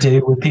 as you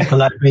do with people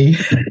like me.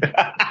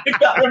 You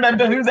can't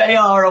remember who they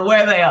are or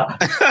where they are.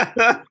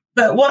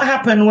 But what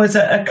happened was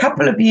a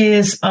couple of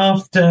years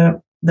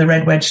after the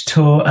Red Wedge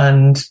tour,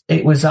 and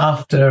it was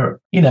after,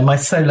 my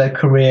solo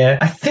career.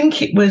 I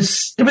think it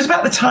was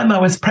about the time I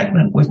was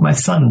pregnant with my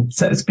son.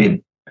 So it's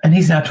been, and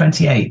he's now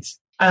 28.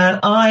 And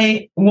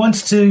I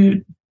wanted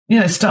to,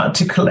 start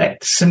to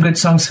collect some good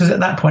songs, because at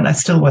that point I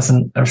still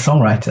wasn't a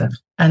songwriter.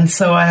 And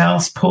so I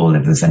asked Paul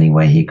if there's any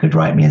way he could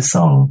write me a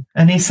song.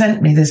 And he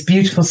sent me this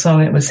beautiful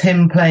song. It was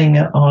him playing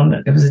it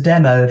it was a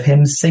demo of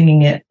him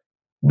singing it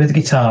with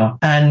guitar.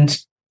 And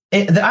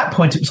at that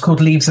point, it was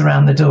called Leaves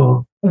Around the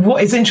Door.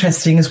 What is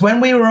interesting is when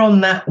we were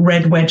on that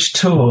Red Wedge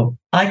tour,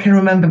 I can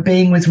remember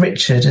being with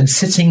Richard and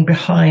sitting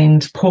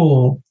behind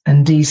Paul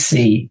and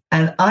DC.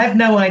 And I've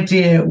no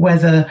idea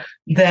whether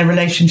their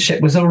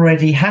relationship was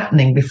already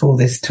happening before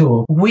this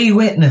tour. We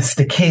witnessed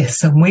a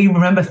kiss, and we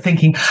remember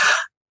thinking, oh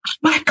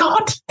my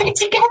God, they're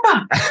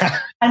together.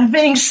 And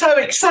being so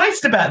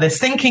excited about this,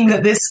 thinking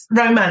that this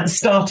romance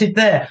started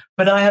there.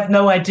 But I have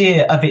no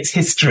idea of its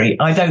history.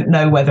 I don't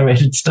know whether it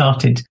had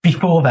started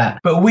before that.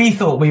 But we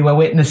thought we were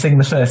witnessing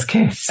the first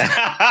kiss.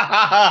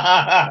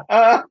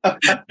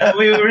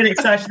 We were really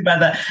excited about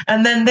that.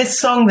 And then this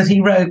song that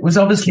he wrote was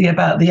obviously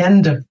about the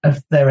end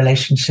of their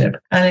relationship.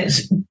 And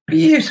it's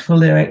beautiful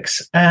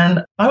lyrics.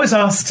 And I was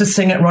asked to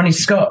sing at Ronnie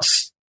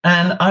Scott's,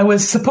 and I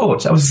was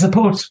support.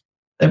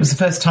 It was the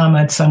first time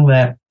I'd sung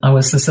there. I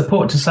was the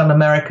support to some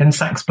American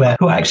sax player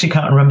who I actually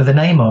can't remember the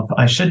name of.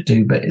 I should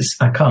do, but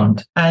I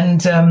can't.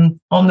 And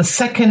on the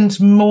second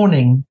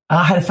morning,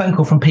 I had a phone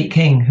call from Pete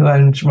King, who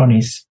owned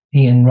Ronnie's.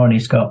 He and Ronnie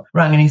Scott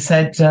rang, and he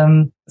said,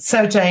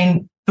 so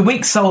Jane, the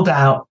week's sold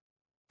out.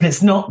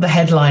 It's not the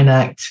headline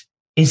act.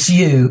 It's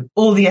you.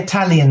 All the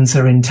Italians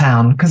are in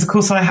town. Because, of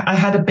course, I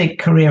had a big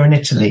career in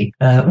Italy,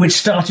 which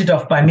started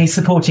off by me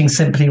supporting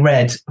Simply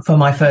Red for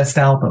my first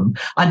album.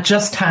 I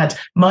just had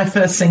my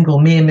first single,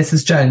 Me and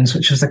Mrs. Jones,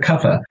 which was a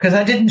cover, because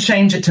I didn't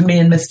change it to Me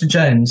and Mr.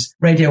 Jones,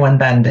 Radio 1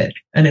 Bandit.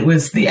 And it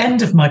was the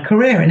end of my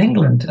career in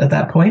England at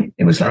that point.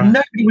 It was like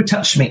nobody would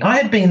touch me. I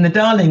had been the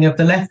darling of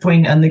the left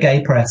wing and the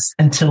gay press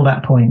until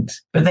that point.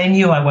 But they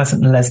knew I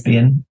wasn't a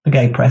lesbian, the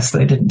gay press.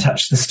 They didn't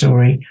touch the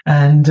story.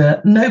 And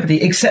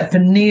nobody, except for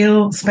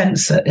Neil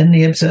Spencer in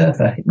The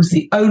Observer. It was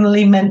the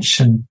only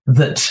mention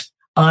that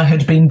I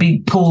had been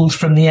pulled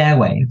from the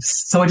airwaves.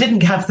 So I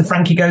didn't have the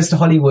Frankie Goes to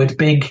Hollywood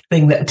big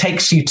thing that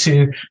takes you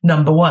to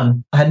number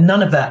one. I had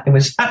none of that. It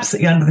was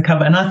absolutely under the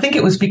cover. And I think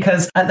it was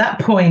because at that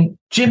point,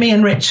 Jimmy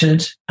and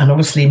Richard, and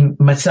obviously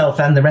myself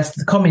and the rest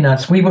of the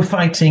communards, we were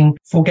fighting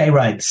for gay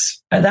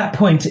rights. At that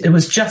point, it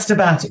was just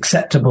about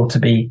acceptable to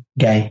be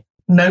gay.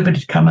 Nobody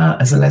had come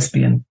out as a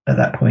lesbian at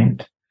that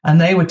point. And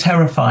they were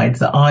terrified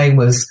that I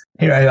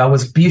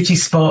was beauty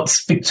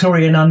spots,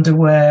 Victorian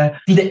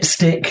underwear,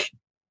 lipstick.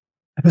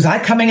 Was I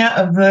coming out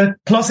of the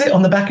closet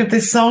on the back of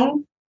this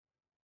song?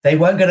 They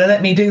weren't going to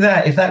let me do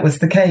that if that was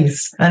the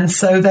case. And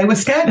so they were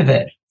scared of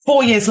it.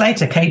 4 years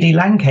later, K.D.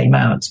 Lang came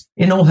out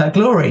in all her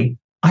glory.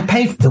 I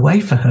paved the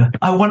way for her.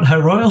 I want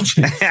her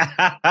royalties.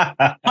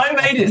 I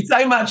made it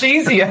so much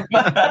easier.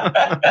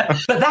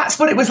 But that's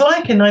what it was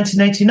like in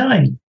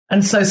 1989.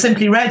 And so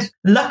Simply Red,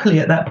 luckily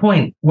at that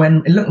point,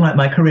 when it looked like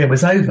my career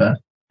was over,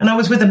 and I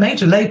was with a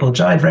major label,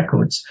 Jive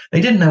Records, they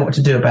didn't know what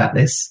to do about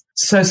this.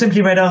 So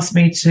Simply Red asked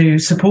me to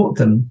support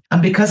them.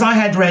 And because I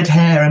had red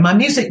hair and my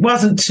music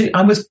wasn't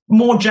I was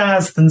more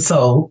jazz than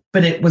soul,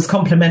 but it was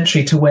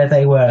complementary to where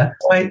they were.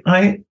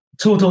 I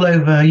toured all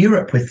over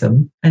Europe with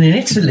them. And in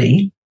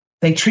Italy,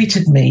 they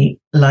treated me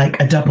like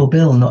a double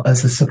bill, not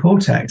as a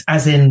support act,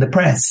 as in the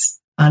press.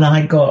 And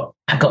I got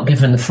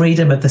given the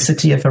freedom of the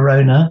city of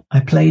Verona.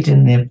 I played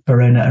in the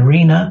Verona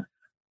Arena.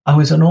 I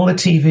was on all the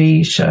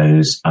TV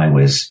shows. I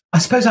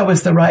suppose I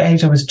was the right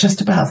age. I was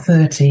just about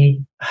 30,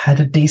 had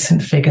a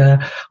decent figure,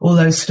 all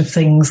those sort of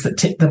things that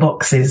tick the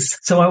boxes.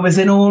 So I was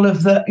in all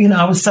of the,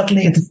 I was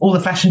suddenly, all the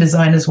fashion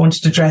designers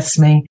wanted to dress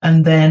me.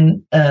 And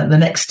then the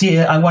next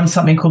year I won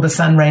something called the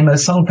San Remo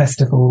Song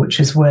Festival, which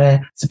is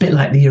where it's a bit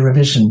like the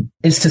Eurovision.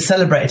 It's to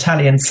celebrate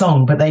Italian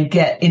song, but they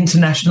get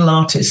international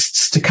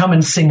artists to come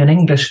and sing an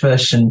English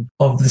version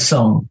of the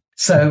song.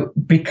 So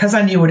because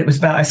I knew what it was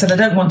about, I said, I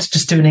don't want to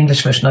just do an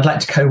English version. I'd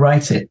like to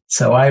co-write it.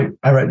 So I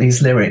wrote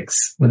these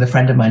lyrics with a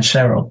friend of mine,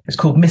 Cheryl. It's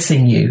called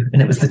Missing You.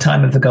 And it was the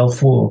time of the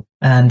Gulf War.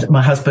 And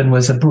my husband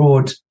was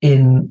abroad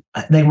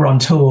they were on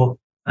tour.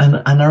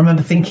 And I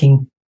remember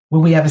thinking,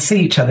 will we ever see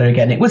each other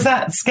again? It was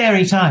that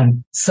scary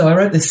time. So I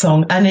wrote this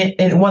song and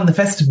it won the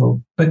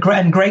festival. But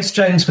and Grace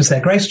Jones was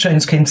there. Grace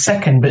Jones came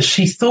second, but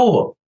she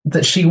thought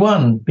that she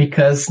won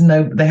because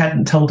they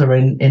hadn't told her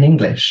in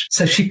English.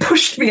 So she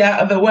pushed me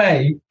out of the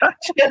way.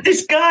 She had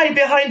this guy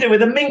behind her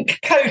with a mink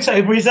coat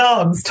over his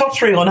arms,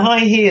 tottering on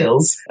high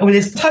heels and with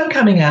his tongue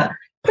coming out.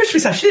 Pushed me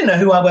aside. She didn't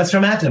know who I was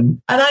from Adam.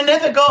 And I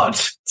never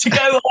got to go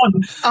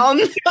on.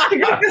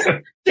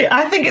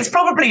 I think it's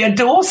probably a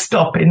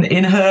doorstop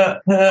in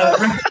her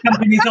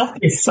company's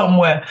office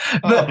somewhere.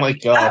 But oh my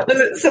God.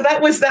 So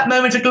that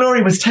moment of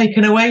glory was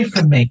taken away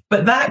from me.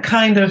 But that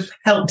kind of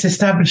helped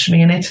establish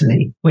me in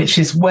Italy, which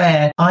is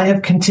where I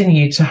have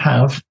continued to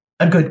have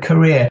a good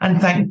career. And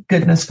thank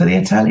goodness for the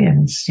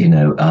Italians.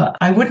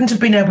 I wouldn't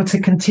have been able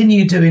to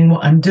continue doing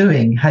what I'm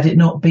doing had it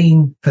not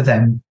been for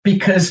them,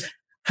 because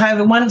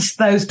however, once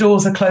those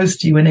doors are closed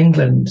to you in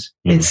England,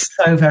 it's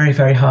so very,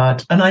 very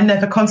hard. And I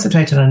never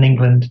concentrated on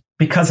England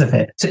because of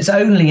it. So it's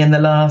only in the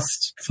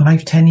last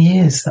 5-10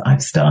 years that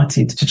I've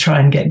started to try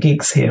and get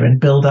gigs here and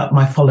build up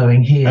my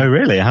following here. Oh,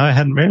 really? I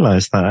hadn't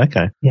realised that.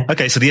 Okay. Yeah.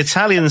 Okay, so the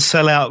Italians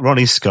sell out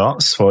Ronnie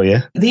Scott's for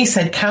you. They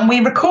said, can we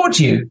record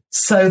you?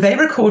 So they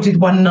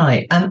recorded one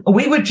night and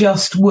we were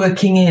just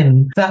working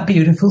in that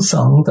beautiful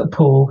song that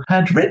Paul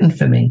had written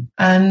for me.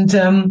 And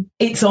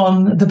it's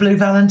on the Blue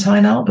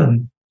Valentine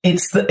album.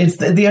 It's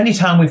the only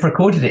time we've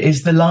recorded it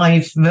is the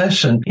live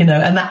version, and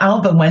that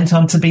album went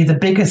on to be the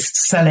biggest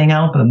selling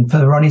album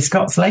for Ronnie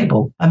Scott's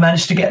label. I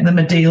managed to get them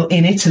a deal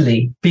in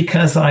Italy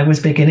because I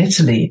was big in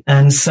Italy.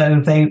 And so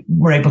they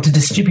were able to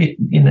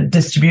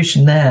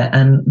distribution there.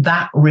 And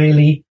that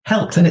really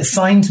helped. And it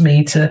signed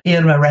me to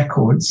Irma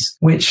Records,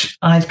 which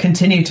I've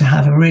continued to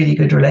have a really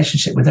good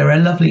relationship with. They're a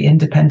lovely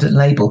independent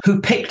label who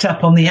picked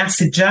up on the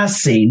acid jazz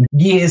scene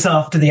years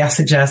after the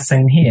acid jazz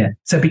scene here.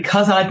 So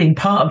because I'd been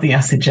part of the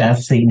acid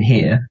jazz scene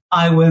here,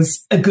 I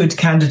was a good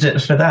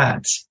candidate for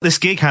that. This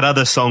gig had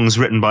other songs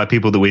written by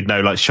people that we'd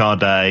know, like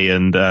Sade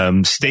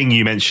and Sting,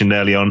 you mentioned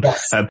early on,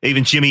 yes.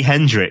 Even Jimi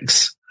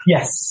Hendrix.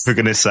 Yes. For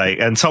goodness sake.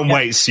 And Tom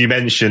Waits, you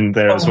mentioned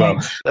there as well.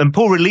 And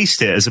Paul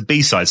released it as a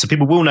B-side, so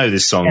people will know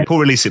this song. Yeah. Paul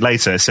released it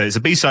later, so it's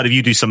a B-side of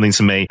You Do Something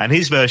to Me. And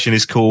his version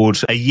is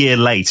called A Year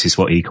Late, is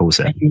what he calls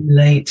it. A Year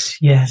Late,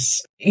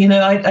 yes.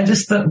 I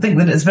just think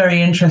that it's very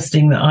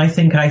interesting that I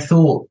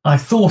thought I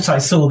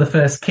saw the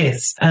first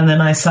kiss, and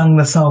then I sung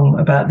the song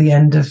about the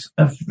end of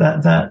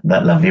that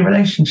lovely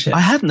relationship.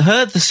 I hadn't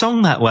heard the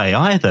song that way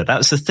either.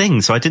 That's the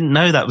thing. So I didn't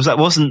know that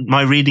wasn't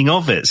my reading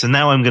of it. So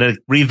now I'm going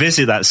to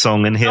revisit that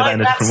song and hear that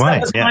in a different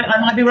way. Yeah. I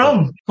might be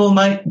wrong. Paul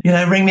might,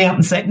 ring me up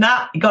and say,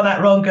 nah, you got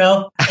that wrong,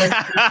 girl.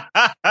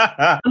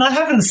 And I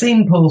haven't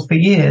seen Paul for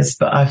years,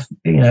 but I've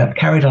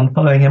carried on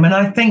following him. And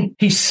I think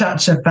he's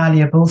such a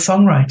valuable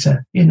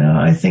songwriter.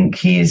 I think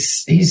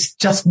he's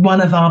just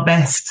one of our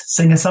best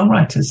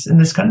singer-songwriters in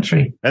this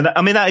country. And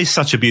I mean, that is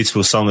such a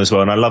beautiful song as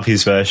well. And I love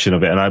his version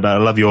of it. And I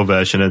love your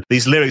version. And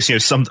these lyrics,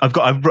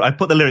 I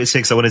put the lyrics here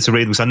because I wanted to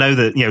read them because I know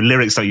that,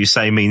 lyrics like you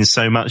say mean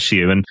so much to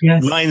you. And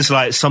yes. Lines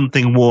like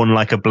something worn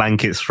like a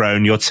blanket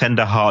thrown, your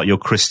tender heart, your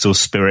crystal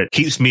spirit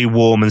keeps me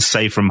warm and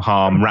safe from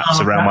harm, wraps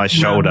around my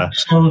shoulder.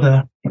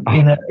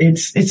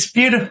 It's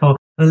beautiful.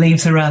 The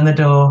leaves around the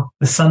door,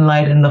 the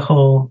sunlight in the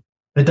hall,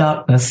 the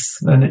darkness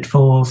when it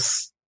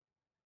falls.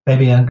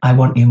 Baby, I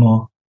want you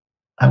more.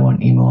 I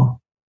want you more.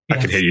 Yes.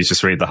 I can hear you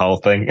just read the whole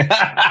thing.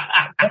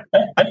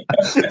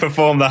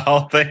 Perform the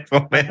whole thing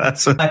for me.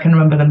 I can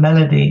remember the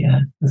melody.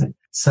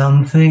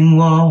 Something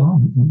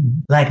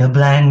warm, like a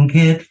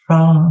blanket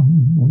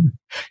from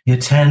your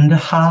tender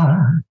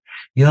heart,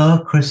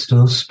 your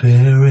crystal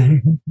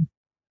spirit.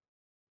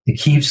 It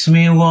keeps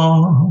me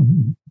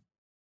warm,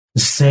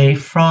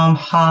 safe from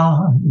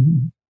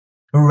harm,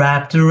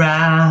 wrapped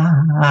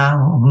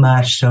around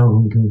my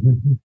shoulder.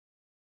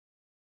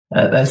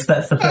 That's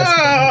the first one.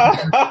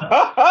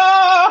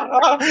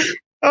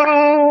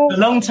 A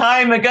long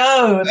time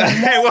ago.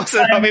 It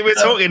wasn't. I mean, we're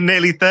talking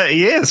nearly 30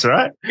 years,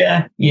 right?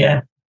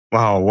 Yeah.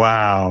 Oh,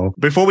 wow.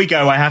 Before we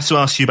go, I have to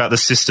ask you about the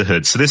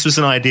sisterhood. So this was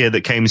an idea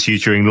that came to you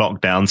during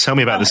lockdown. Tell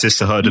me about the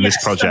sisterhood and this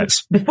project.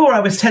 So before I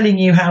was telling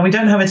you how we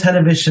don't have a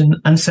television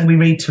and so we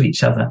read to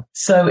each other.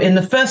 So in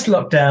the first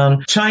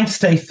lockdown, trying to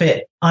stay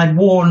fit, I'd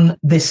worn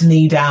this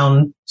knee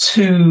down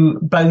to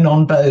bone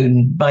on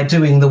bone by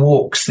doing the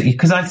walks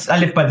because I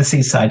live by the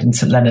seaside in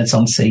St Leonard's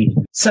on Sea.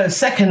 So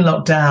second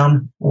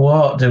lockdown,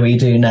 what do we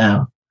do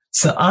now?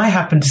 So I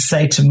happened to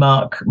say to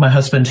Mark, my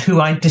husband, who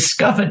I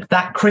discovered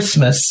that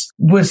Christmas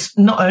was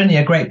not only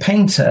a great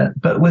painter,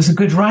 but was a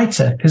good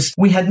writer, because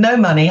we had no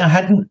money. I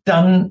hadn't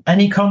done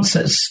any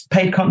concerts,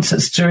 paid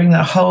concerts during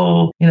the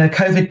whole,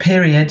 COVID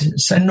period.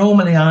 So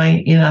normally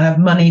I have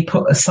money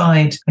put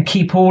aside. I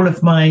keep a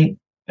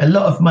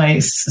lot of my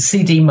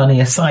CD money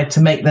aside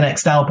to make the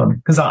next album,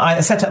 because I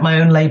set up my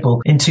own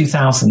label in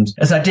 2000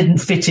 as I didn't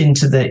fit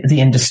into the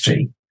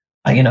industry.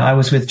 I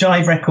was with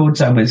Jive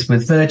Records, I was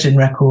with Virgin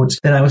Records,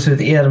 then I was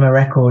with Irma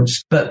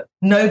Records, but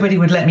nobody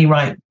would let me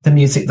write the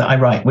music that I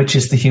write, which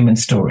is the human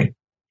story.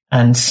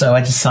 And so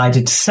I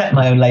decided to set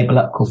my own label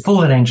up called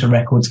Fallen Angel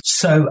Records,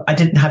 so I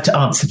didn't have to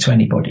answer to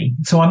anybody.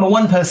 So I'm a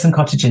one-person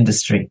cottage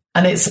industry,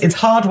 and it's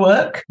hard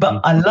work,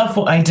 but I love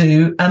what I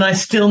do, and I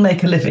still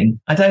make a living.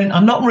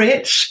 I'm not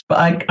rich,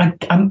 but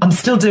I'm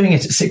still doing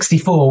it at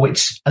 64,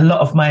 which a lot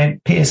of my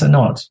peers are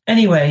not.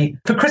 Anyway,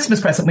 for Christmas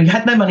present, we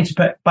had no money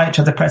to buy each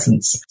other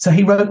presents, so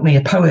he wrote me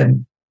a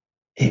poem.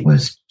 It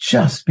was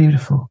just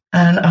beautiful,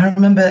 and I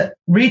remember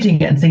reading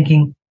it and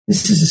thinking,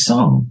 this is a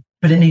song,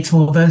 but it needs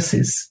more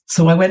verses.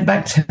 So I went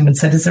back to him and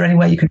said, is there any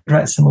way you could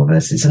write some more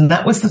verses? And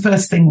that was the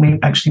first thing we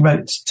actually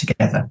wrote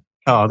together.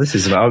 Oh,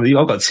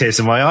 I've got tears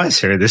in my eyes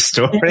hearing this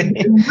story.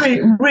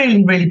 Really,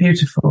 really, really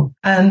beautiful.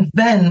 And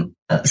then,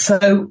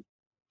 so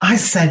I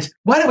said,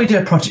 why don't we do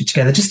a project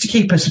together just to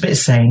keep us a bit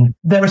sane?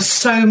 There are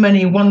so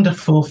many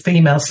wonderful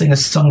female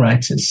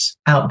singer-songwriters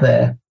out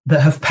there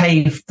that have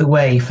paved the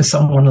way for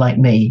someone like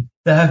me,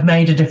 that have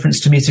made a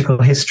difference to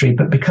musical history,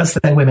 but because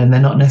they're women,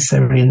 they're not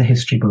necessarily in the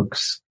history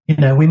books.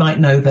 We might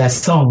know their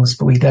songs,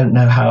 but we don't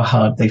know how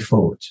hard they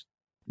fought.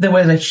 There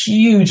was a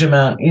huge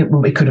amount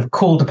we could have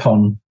called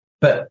upon,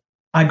 but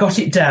I got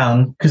it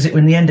down because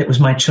in the end, it was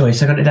my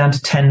choice. I got it down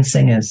to 10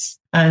 singers.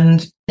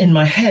 And in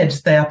my head,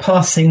 they are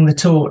passing the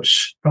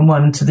torch from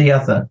one to the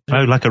other.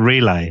 Oh, like a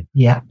relay.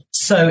 Yeah.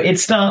 So it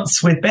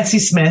starts with Bessie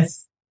Smith,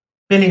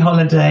 Billie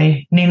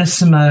Holiday, Nina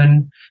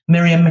Simone,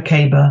 Miriam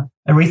Makeba,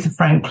 Aretha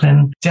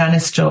Franklin,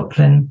 Janis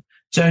Joplin,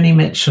 Joni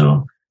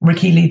Mitchell,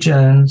 Ricky Lee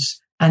Jones,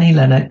 Annie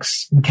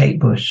Lennox, and Kate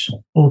Bush.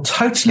 All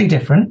totally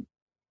different,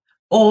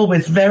 all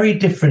with very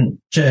different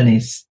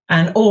journeys,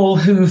 and all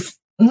who've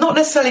not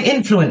necessarily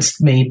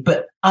influenced me,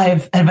 but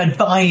have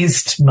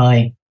advised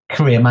my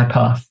career, my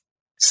path.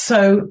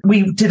 So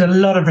we did a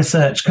lot of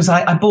research because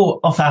I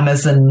bought off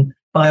Amazon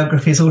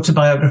biographies,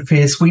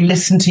 autobiographies. We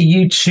listened to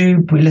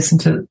YouTube. We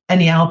listened to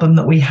any album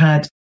that we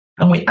had.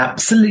 And we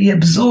absolutely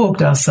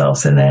absorbed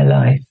ourselves in their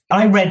life.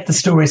 I read the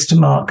stories to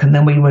Mark, and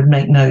then we would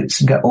make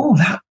notes and go, oh,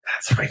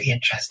 that's really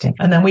interesting.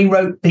 And then we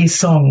wrote these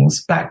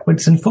songs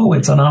backwards and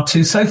forwards on our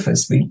two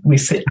sofas. We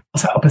sat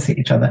opposite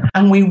each other.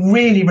 And we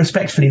really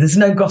respectfully, there's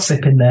no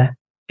gossip in there.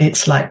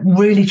 It's like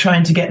really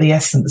trying to get the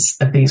essence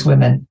of these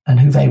women and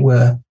who they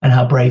were and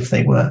how brave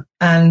they were.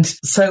 And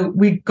so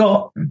we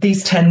got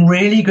these 10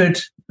 really good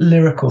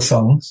lyrical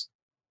songs.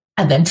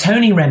 And then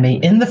Tony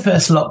Remy, in the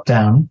first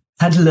lockdown,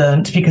 had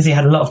learnt, because he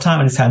had a lot of time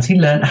on his hands, he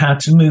learnt how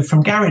to move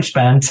from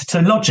GarageBand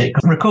to Logic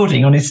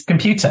recording on his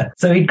computer.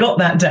 So he got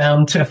that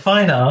down to a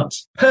fine art,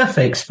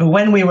 perfect for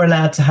when we were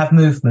allowed to have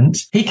movement.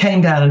 He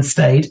came down and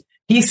stayed.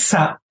 He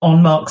sat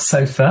on Mark's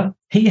sofa.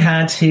 He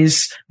had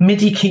his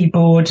MIDI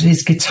keyboard,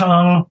 his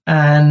guitar,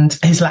 and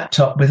his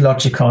laptop with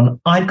Logic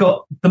on. I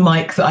got the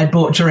mic that I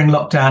bought during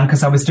lockdown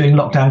because I was doing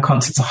lockdown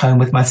concerts at home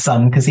with my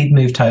son because he'd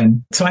moved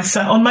home. So I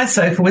sat on my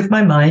sofa with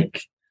my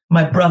mic.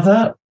 My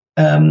brother,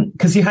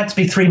 because you had to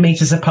be 3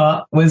 meters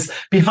apart, was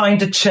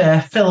behind a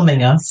chair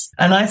filming us.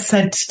 And I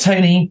said to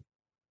Tony,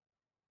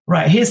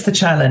 right, here's the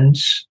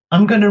challenge.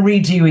 I'm going to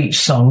read you each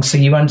song so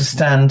you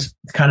understand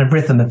the kind of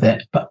rhythm of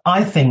it. But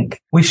I think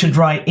we should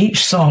write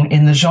each song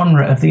in the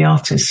genre of the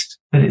artist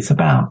that it's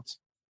about.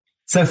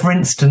 So, for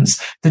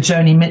instance, the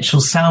Joni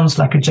Mitchell sounds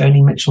like a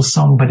Joni Mitchell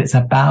song, but it's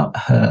about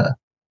her.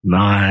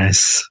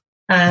 Nice.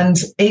 And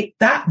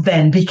that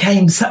then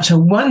became such a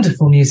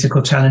wonderful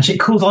musical challenge. It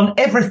called on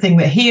everything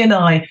that he and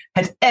I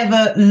had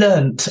ever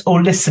learnt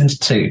or listened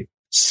to.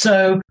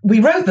 So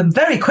we wrote them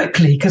very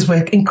quickly because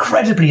we're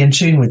incredibly in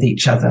tune with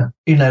each other.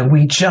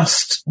 We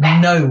just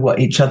know what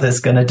each other's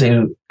going to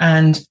do.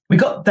 And we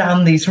got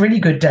down these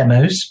really good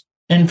demos.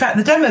 In fact,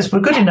 the demos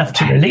were good enough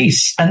to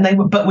release,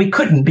 but we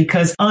couldn't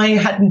because I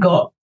hadn't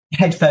got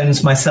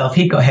headphones myself.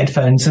 He got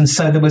headphones. And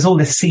so there was all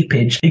this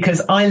seepage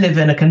because I live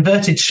in a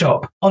converted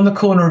shop on the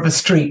corner of a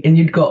street and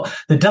you'd got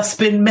the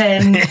dustbin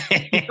men,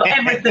 you've got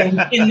everything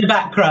in the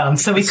background.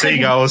 So we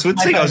Seagulls would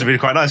be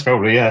quite nice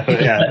probably,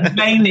 yeah.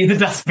 Mainly the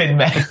dustbin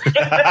men.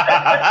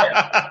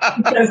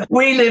 Because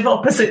we live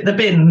opposite the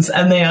bins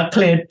and they are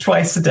cleared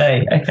twice a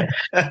day. Okay.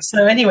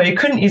 So anyway, you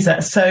couldn't use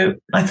that. So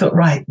I thought,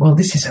 right, well,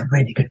 this is a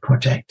really good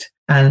project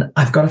and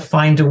I've got to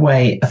find a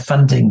way of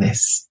funding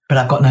this, but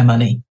I've got no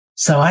money.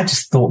 So I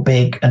just thought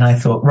big and I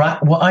thought,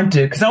 right, what I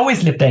do, because I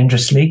always live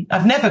dangerously.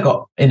 I've never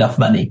got enough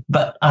money,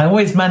 but I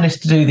always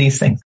managed to do these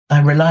things.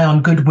 I rely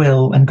on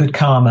goodwill and good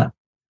karma.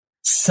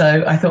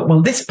 So I thought,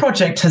 well, this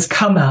project has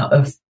come out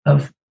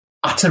of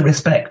utter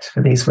respect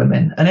for these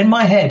women. And in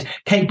my head,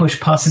 Kate Bush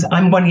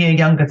I'm 1 year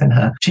younger than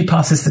her. She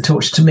passes the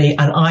torch to me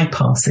and I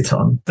pass it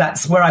on.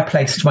 That's where I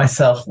placed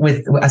myself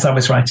as I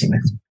was writing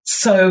this.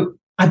 So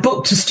I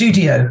booked a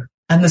studio,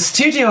 and the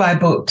studio I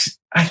booked,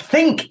 I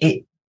think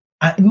it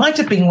might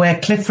have been where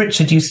Cliff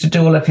Richard used to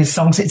do all of his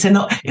songs.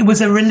 It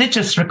was a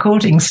religious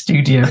recording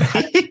studio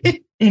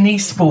in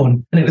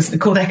Eastbourne, and it was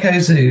called Echo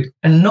Zoo,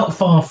 and not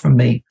far from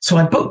me. So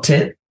I booked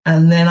it,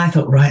 and then I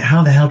thought, right,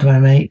 how the hell do I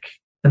make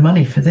the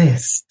money for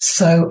this?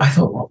 So I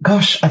thought, well,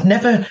 gosh,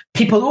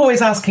 people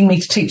always asking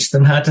me to teach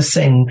them how to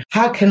sing.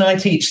 How can I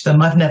teach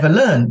them? I've never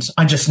learned.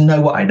 I just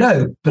know what I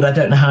know, but I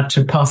don't know how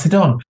to pass it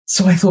on.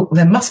 So I thought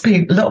there must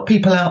be a lot of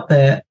people out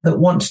there that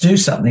want to do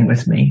something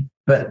with me,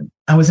 but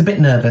I was a bit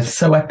nervous.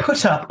 So I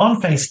put up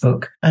on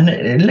Facebook, and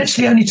it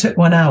literally only took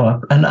 1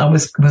 hour, and I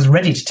was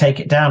ready to take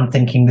it down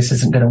thinking this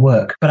isn't going to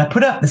work. But I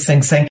put up this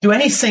thing saying, do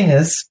any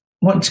singers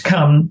want to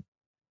come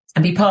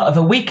and be part of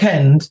a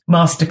weekend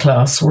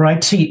masterclass where I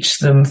teach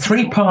them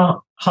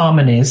 3-part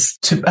harmonies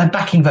and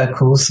backing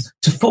vocals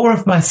to 4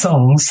 of my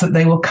songs that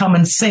they will come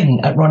and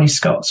sing at Ronnie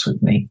Scott's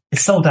with me. It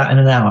sold out in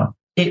an hour.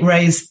 It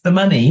raised the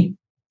money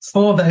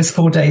for those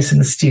 4 days in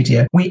the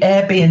studio. We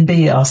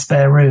Airbnb our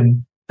spare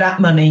room.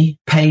 That money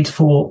paid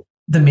for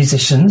the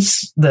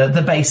musicians,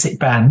 the basic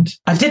band.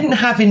 I didn't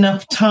have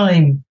enough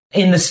time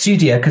in the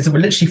studio because there were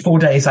literally 4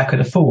 days I could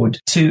afford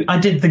I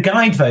did the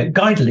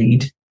guide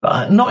lead,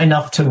 but not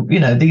enough to,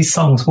 these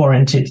songs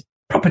warranted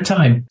proper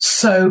time.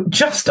 So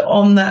just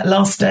on that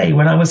last day,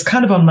 when I was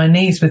kind of on my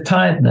knees with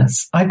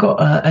tiredness, I got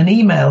an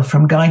email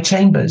from Guy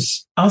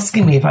Chambers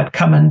asking me if I'd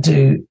come and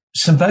do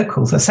some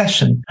vocals, a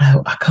session.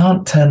 I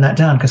can't turn that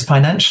down because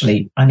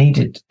financially I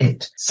needed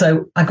it.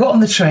 So I got on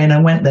the train, I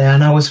went there,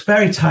 and I was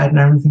very tired, and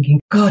I'm thinking,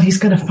 God, he's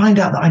going to find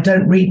out that I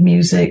don't read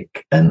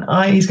music, and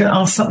he's going to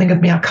ask something of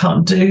me I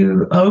can't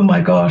do. Oh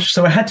my gosh.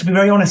 So I had to be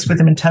very honest with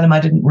him and tell him I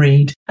didn't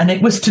read. And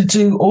it was to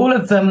do all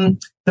of them,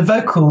 the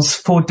vocals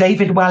for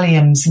David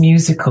Walliams'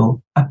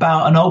 musical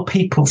about an old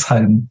people's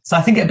home. So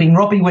I think it had been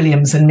Robbie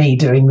Williams and me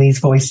doing these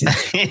voices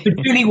with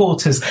Julie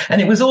Walters.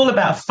 And it was all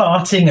about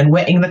farting and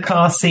wetting the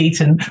car seat,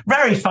 and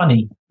very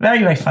funny, very,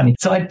 very funny.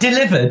 So I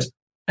delivered.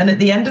 And at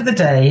the end of the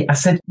day, I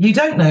said, you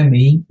don't know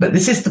me, but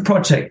this is the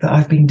project that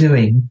I've been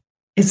doing.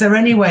 Is there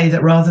any way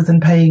that rather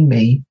than paying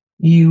me,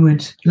 you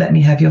would let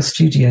me have your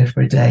studio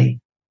for a day?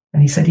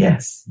 And he said,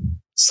 yes.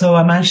 So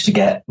I managed to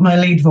get my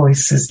lead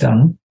voices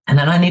done. And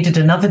then I needed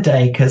another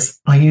day because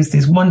I used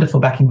these wonderful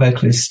backing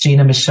vocalists,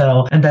 Gina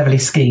Michelle and Beverly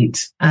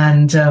Skeet,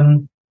 and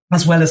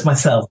as well as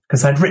myself,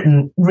 because I'd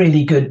written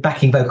really good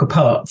backing vocal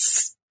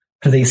parts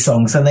for these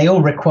songs, and they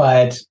all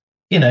required,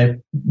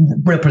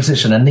 real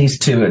precision, and these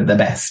 2 are the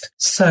best.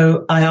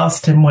 So I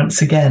asked him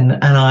once again,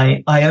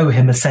 and I owe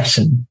him a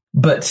session,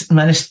 but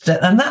managed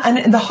to,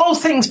 and the whole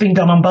thing's been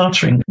done on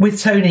bartering.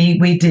 With Tony,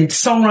 we did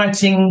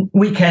songwriting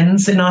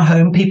weekends in our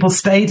home. People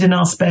stayed in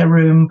our spare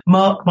room.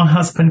 Mark, my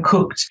husband,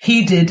 cooked.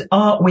 He did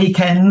art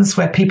weekends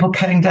where people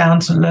came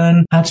down to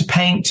learn how to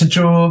paint, to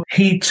draw.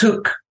 He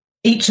took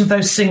each of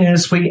those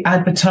singers, we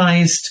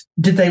advertised,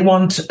 did they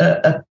want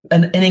a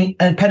pen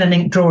and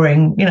ink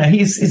drawing?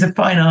 He's a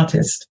fine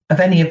artist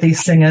of any of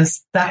these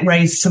singers. That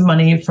raised some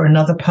money for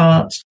another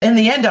part. In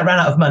the end, I ran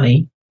out of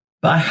money,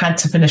 but I had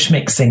to finish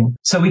mixing.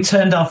 So we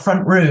turned our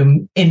front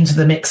room into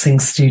the mixing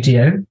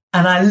studio,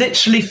 and I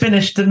literally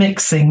finished the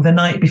mixing the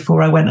night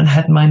before I went and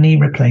had my knee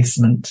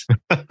replacement.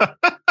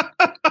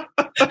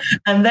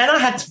 And then I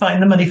had to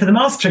find the money for the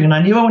mastering, and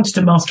I knew I wanted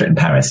to master it in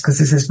Paris because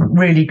this is a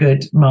really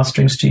good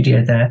mastering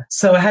studio there.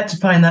 So I had to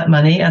find that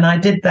money, and I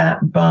did that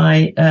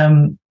by,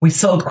 we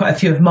sold quite a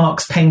few of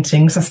Mark's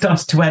paintings. I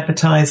started to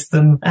advertise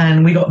them,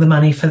 and we got the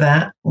money for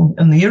that.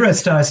 And the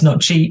Eurostar is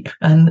not cheap,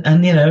 and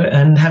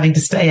having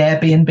to stay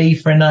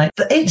Airbnb for a night.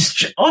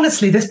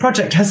 Honestly, this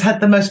project has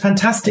had the most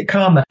fantastic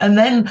karma. And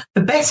then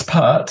the best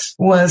part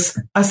was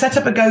I set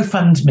up a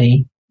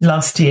GoFundMe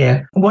last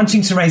year,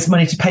 wanting to raise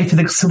money to pay for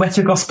the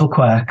Soweto Gospel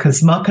Choir,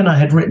 because Mark and I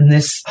had written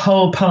this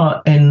whole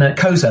part in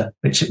Xhosa,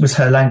 which was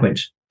her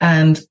language.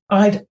 And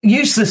I'd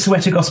used the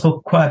Soweto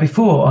Gospel Choir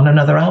before on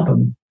another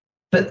album.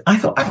 But I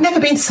thought, I've never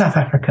been to South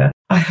Africa.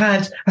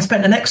 I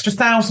spent an extra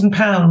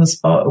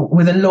 £1,000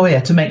 with a lawyer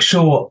to make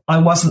sure I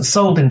wasn't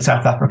sold in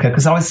South Africa,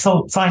 because I was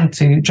signed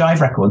to Jive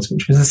Records,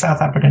 which was a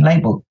South African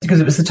label, because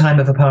it was the time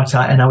of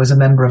apartheid and I was a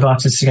member of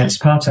Artists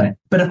Against Apartheid.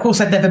 But of course,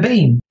 I'd never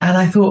been. And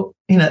I thought,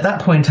 at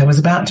that point, I was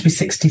about to be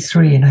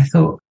 63, and I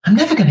thought, I'm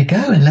never going to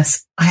go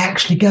unless I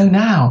actually go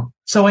now.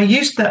 So I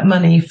used that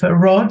money for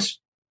Rod,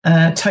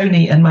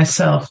 Tony and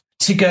myself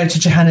to go to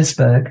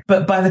Johannesburg.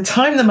 But by the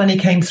time the money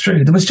came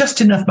through, there was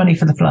just enough money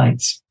for the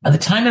flights. By the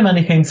time the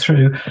money came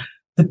through,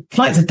 the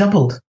flights had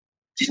doubled.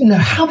 Didn't know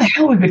how the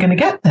hell we were going to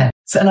get there.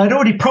 So, and I'd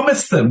already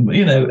promised them,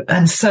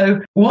 And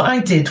so what I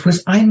did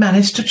was I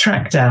managed to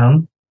track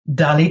down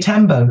Dali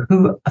Tambo,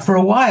 who for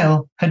a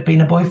while had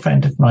been a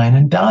boyfriend of mine.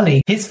 And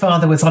Dali, his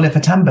father was Oliver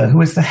Tambo, who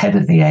was the head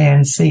of the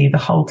ANC the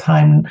whole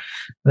time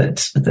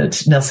that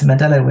Nelson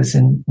Mandela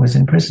was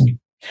in prison.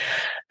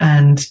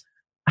 And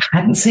I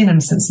hadn't seen him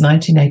since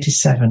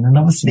 1987. And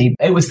obviously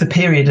it was the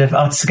period of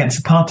Artists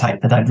Against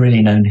Apartheid that I'd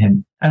really known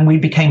him. And we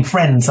became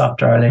friends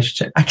after our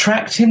relationship. I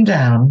tracked him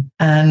down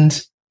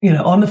and,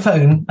 on the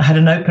phone, I had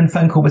an open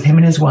phone call with him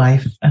and his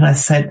wife. And I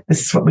said, this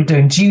is what we're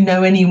doing. Do you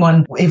know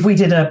anyone, if we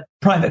did a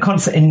private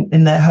concert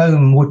in their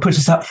home, would put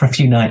us up for a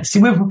few nights?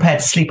 We were prepared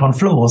to sleep on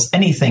floors,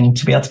 anything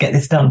to be able to get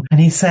this done. And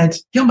he said,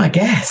 you're my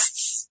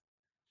guests.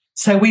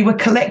 So we were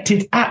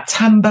collected at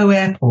Tambo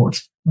Airport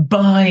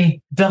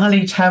by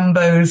Dali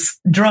Tambo's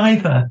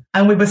driver.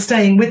 And we were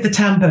staying with the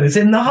Tambos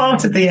in the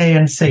heart of the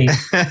ANC.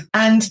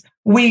 And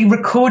we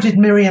recorded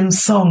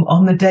Miriam's song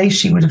on the day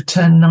she would have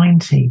turned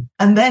 90.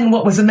 And then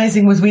what was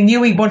amazing was we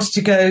knew we wanted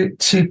to go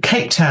to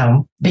Cape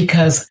Town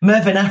because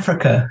Mervyn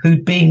Africa,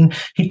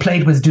 he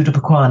played with Dudu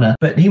Bukwana,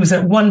 but he was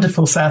a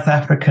wonderful South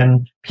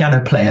African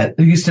piano player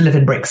who used to live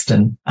in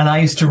Brixton. And I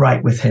used to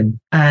write with him.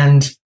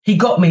 And he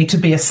got me to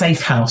be a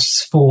safe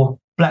house for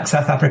Black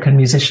South African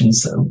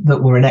musicians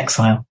that were in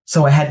exile.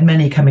 So I had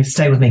many coming to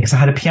stay with me because I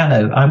had a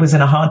piano. I was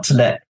in a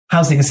hard-to-let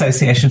housing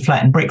association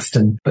flat in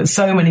Brixton, but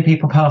so many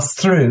people passed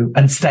through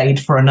and stayed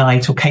for a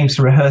night or came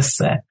to rehearse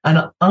there.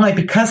 And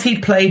because he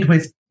played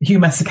with Hugh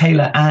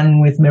Masekela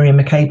and with Miriam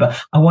Makeba,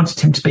 I wanted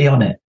him to be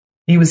on it.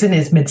 He was in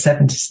his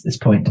mid-70s at this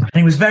point, and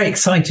he was very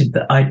excited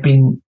that I'd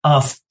been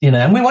asked,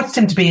 and we wanted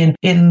him to be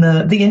in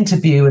the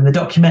interview and the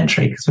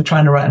documentary because we're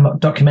trying to write a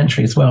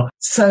documentary as well.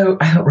 So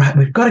I thought, right,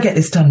 we've got to get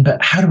this done,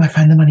 but how do I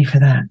find the money for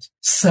that?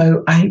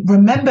 So I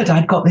remembered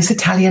I'd got this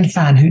Italian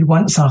fan who'd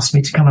once asked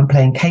me to come and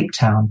play in Cape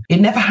Town. It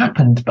never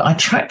happened, but I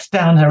tracked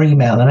down her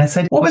email and I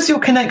said, what was your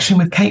connection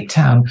with Cape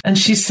Town? And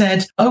she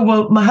said, oh,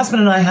 well, my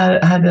husband and I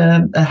had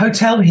a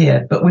hotel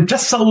here, but we've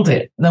just sold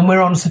it and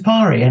we're on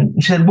safari.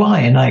 And she said, why?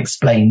 And I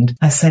explained.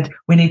 I said,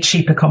 we need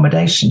cheap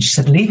accommodation. She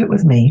said, leave it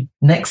with me.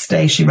 Next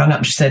day she rang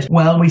up. She said,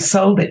 well, we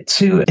sold it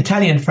to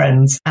Italian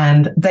friends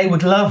and they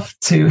would love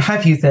to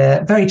have you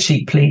there very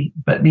cheaply.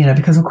 But,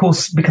 because of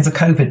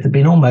COVID, there'd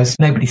been almost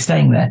nobody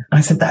staying there.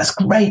 I said, that's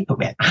great, but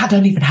I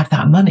don't even have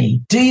that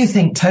money. Do you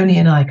think Tony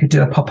and I could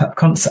do a pop-up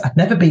concert? I've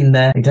never been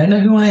there. They don't know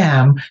who I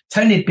am.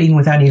 Tony had been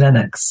with Annie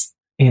Lennox,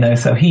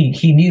 so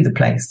he knew the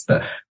place,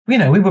 but we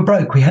were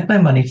broke. We had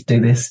no money to do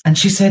this. And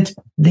she said,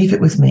 leave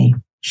it with me.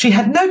 She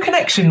had no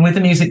connection with the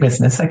music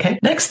business, okay?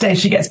 Next day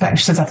she gets back and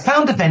she says, I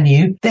found a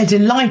venue. They're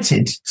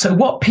delighted. So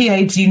what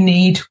PA do you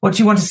need? What do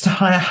you want us to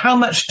hire? How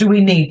much do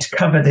we need to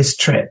cover this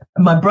trip?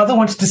 And my brother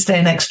wanted to stay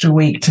an extra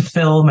week to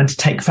film and to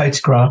take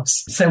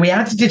photographs. So we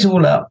added it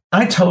all up.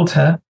 I told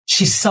her.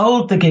 She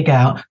sold the gig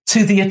out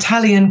to the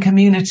Italian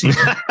community.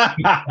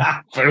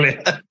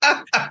 Brilliant.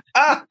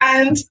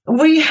 And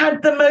we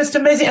had the most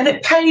amazing, and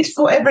it paid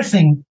for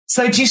everything.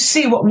 So do you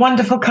see what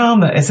wonderful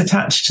karma is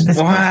attached to this?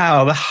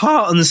 Wow, the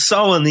heart and the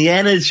soul and the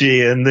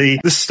energy and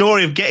the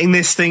story of getting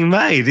this thing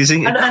made is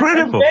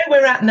incredible. And where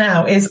we're at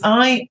now is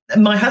my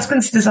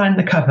husband's designed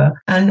the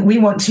cover and we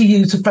want to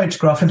use a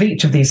photograph of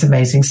each of these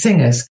amazing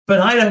singers,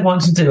 but I don't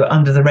want to do it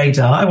under the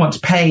radar. I want to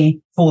pay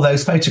for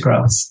those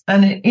photographs.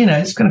 And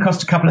it's going to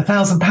cost a couple of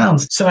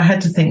 £1,000. So I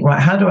had to think,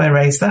 right, how do I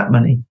raise that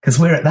money? Because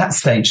we're at that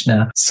stage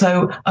now.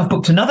 So I've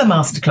booked another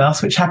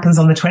masterclass, which happens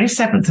on the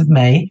 27th of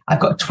May. I've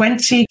got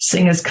 20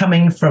 singers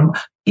coming from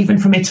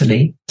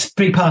Italy to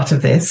be part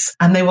of this.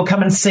 And they will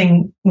come and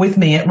sing with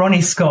me at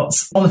Ronnie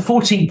Scott's on the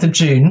 14th of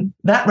June.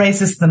 That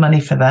raises the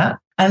money for that.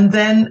 And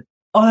then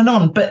on and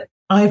on. But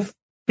I've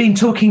been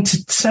talking to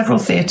several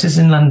theatres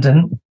in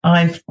London.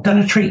 I've done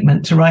a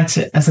treatment to write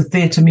it as a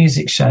theatre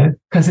music show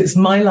because it's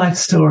my life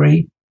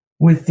story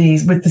with the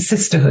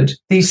sisterhood,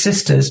 these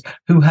sisters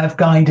who have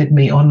guided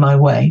me on my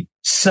way.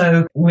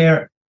 So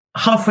we're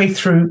halfway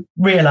through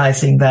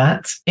realizing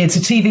that it's a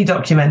TV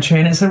documentary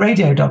and it's a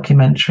radio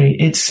documentary.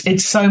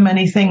 It's so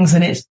many things,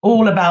 and it's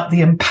all about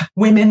the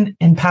women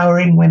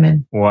empowering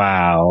women.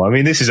 Wow. I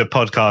mean, this is a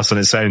podcast on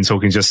its own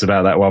talking just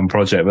about that one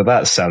project, but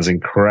that sounds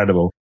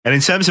incredible. And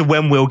in terms of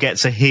when we'll get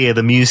to hear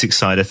the music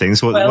side of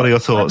things, what are your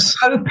thoughts?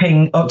 I'm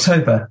hoping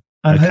October.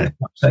 Hoping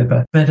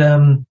October, but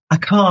I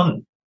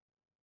can't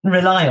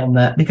rely on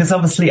that because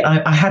obviously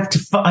I have to.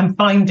 I'm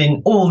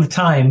finding all the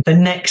time the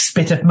next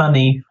bit of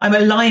money. I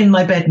lie in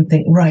my bed and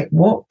think, right,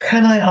 what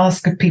can I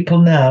ask of people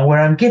now where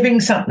I'm giving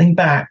something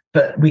back,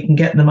 but we can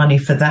get the money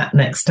for that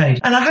next stage?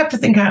 And I have to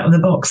think out of the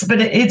box.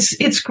 But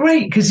it's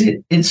great because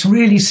it's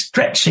really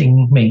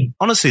stretching me.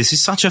 Honestly, this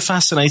is such a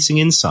fascinating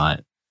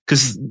insight.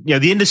 Because,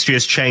 the industry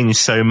has changed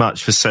so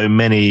much for so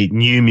many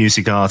new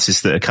music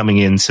artists that are coming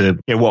into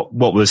what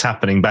was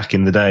happening back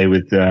in the day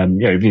with,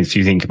 if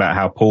you think about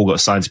how Paul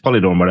got signed to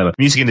Polydor and whatever, the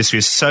music industry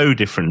is so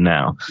different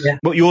now. Yeah.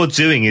 What you're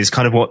doing is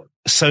kind of what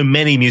so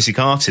many music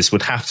artists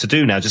would have to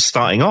do now, just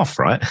starting off,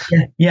 right?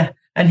 Yeah.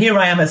 And here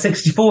I am at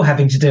 64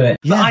 having to do it.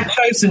 Yeah. But I've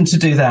chosen to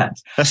do that.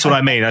 That's what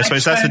I mean. I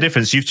suppose that's the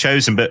difference. You've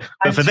chosen, but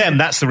for them,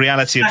 that's the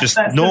reality of just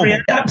normal.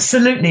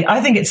 Absolutely. I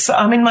think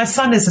my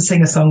son is a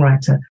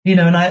singer-songwriter,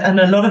 and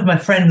a lot of my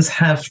friends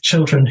have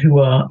children who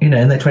are, in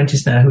their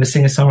 20s now, who are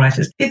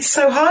singer-songwriters. It's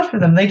so hard for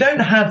them. They don't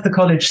have the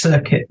college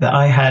circuit that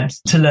I had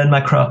to learn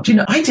my craft.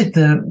 I did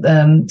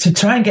to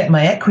try and get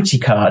my equity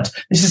card.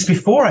 This is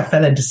before I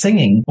fell into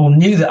singing or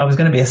knew that I was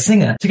going to be a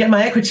singer. To get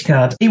my equity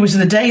card, it was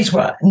in the days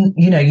where,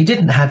 you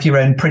didn't have your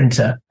own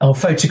printer or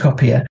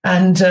photocopier,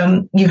 and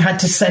you had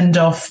to send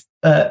off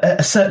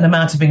a certain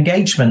amount of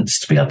engagements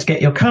to be able to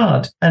get your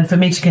card. And for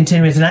me to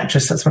continue as an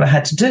actress, that's what I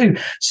had to do.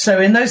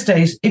 So in those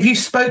days, if you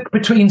spoke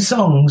between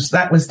songs,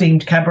 that was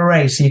deemed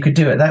cabaret, so you could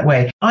do it that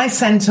way. I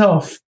sent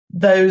off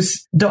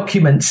those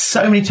documents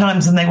so many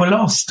times and they were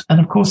lost. And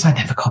of course, I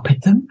never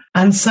copied them.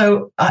 And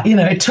so,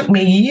 it took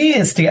me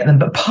years to get them.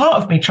 But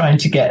part of me trying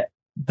to get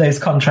those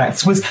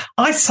contracts was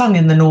I sung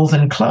in the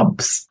northern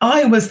clubs.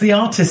 I was the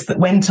artist that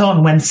went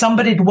on when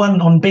somebody had won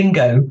on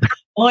bingo.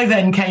 I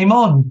then came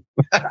on.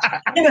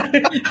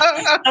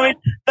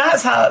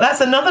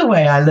 That's another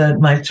way I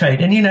learned my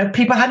trade. And,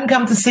 people hadn't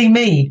come to see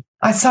me.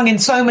 I sung in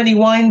so many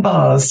wine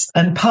bars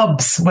and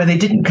pubs where they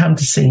didn't come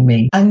to see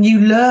me. And you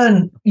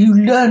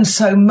learn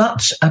so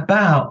much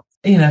about,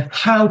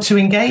 how to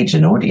engage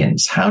an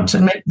audience, how to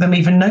make them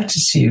even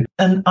notice you.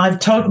 And I've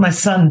told my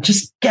son,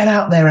 just get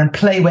out there and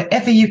play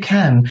wherever you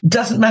can.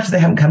 Doesn't matter they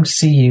haven't come to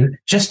see you.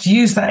 Just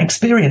use that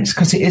experience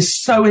because it is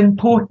so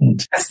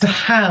important as to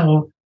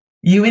how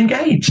you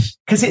engage,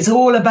 because it's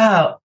all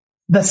about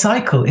the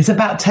cycle. It's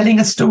about telling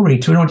a story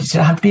to an audience. You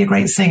don't have to be a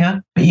great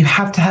singer, but you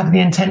have to have the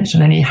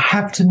intention and you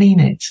have to mean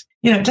it.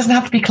 It doesn't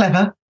have to be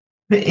clever,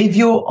 but if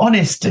you're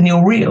honest and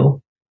you're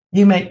real,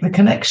 you make the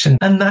connection.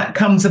 And that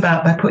comes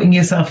about by putting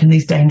yourself in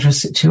these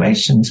dangerous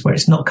situations where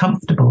it's not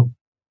comfortable.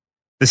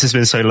 This has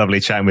been so lovely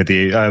chatting with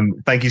you.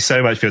 Thank you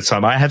so much for your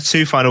time. I have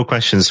 2 final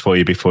questions for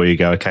you before you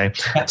go, okay?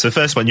 Yep. So the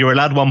first one, you're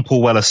allowed one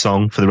Paul Weller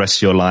song for the rest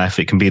of your life.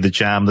 It can be The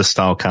Jam, The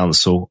Style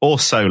Council, or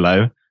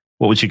solo.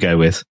 What would you go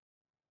with?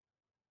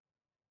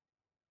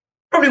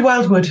 Probably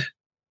Wildwood.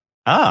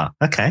 Ah,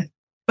 okay.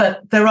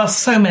 But there are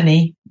so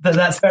many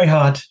that's very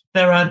hard.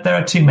 There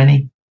are too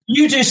many.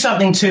 You Do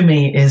Something to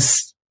Me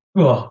is,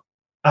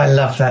 I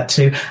love that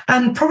too.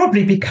 And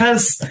probably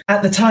because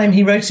at the time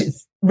he wrote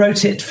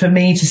it for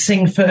me to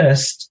sing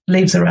first,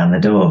 Leaves Around the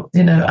Door.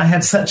 I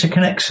had such a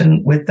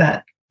connection with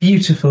that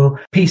beautiful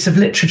piece of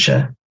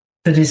literature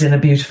that is in a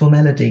beautiful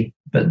melody,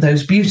 but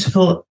those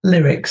beautiful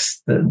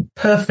lyrics, the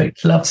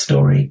perfect love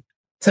story.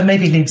 So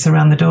maybe Leaves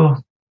Around the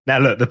Door. Now,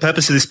 look, the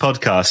purpose of this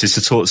podcast is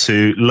to talk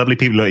to lovely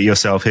people like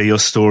yourself, hear your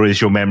stories,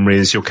 your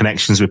memories, your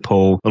connections with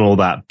Paul and all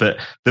that. But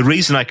the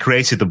reason I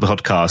created the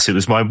podcast, it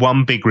was my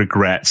one big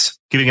regret.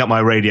 Giving up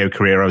my radio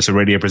career, I was a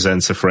radio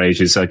presenter for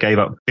ages. I gave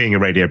up being a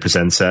radio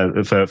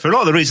presenter for a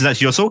lot of the reasons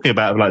that you're talking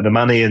about, like the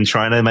money and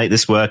trying to make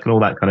this work and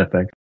all that kind of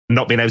thing.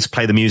 Not being able to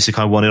play the music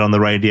I wanted on the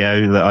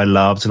radio that I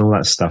loved and all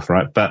that stuff,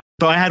 right? But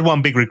I had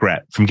one big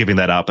regret from giving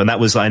that up, and that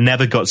was I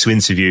never got to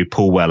interview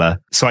Paul Weller.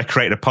 So I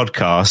created a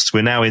podcast.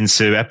 We're now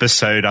into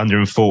episode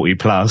 140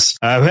 plus.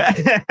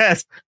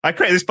 I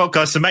created this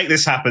podcast to make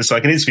this happen so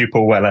I can interview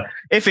Paul Weller.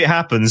 If it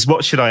happens,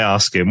 what should I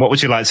ask him? What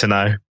would you like to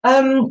know?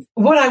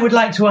 What I would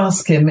like to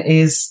ask him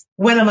is,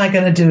 when am I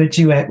going to do a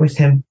duet with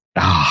him?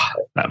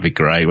 That'd be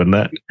great, wouldn't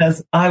it?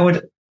 Because I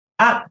would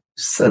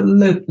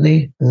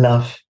absolutely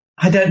love.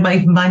 I don't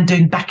even mind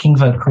doing backing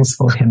vocals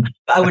for him.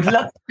 I would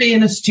love to be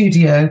in a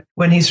studio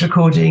when he's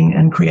recording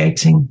and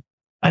creating.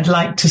 I'd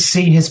like to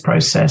see his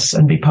process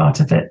and be part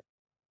of it.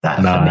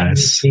 That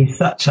nice. For me would be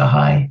such a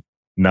high.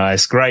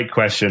 Nice. Great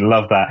question.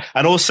 Love that.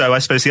 And also, I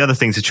suppose the other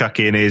thing to chuck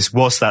in is,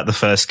 was that the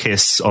first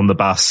kiss on the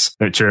bus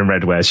during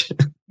Red Wedge?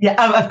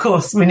 Yeah, of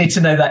course. We need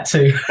to know that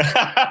too.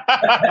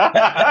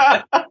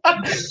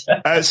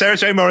 Sarah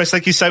J. Morris,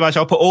 thank you so much.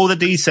 I'll put all the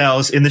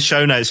details in the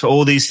show notes for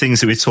all these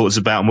things that we talked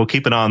about, and we'll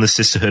keep an eye on the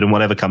sisterhood and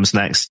whatever comes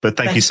next. But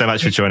thank you so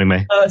much for joining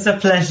me. Oh, it's a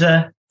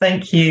pleasure.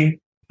 Thank you.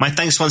 My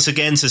thanks once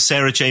again to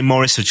Sarah J.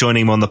 Morris for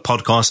joining me on the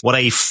podcast. What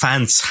a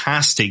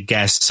fantastic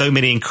guest. So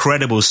many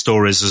incredible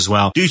stories as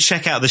well. Do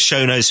check out the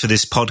show notes for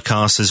this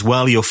podcast as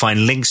well. You'll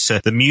find links to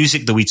the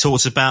music that we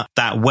talked about.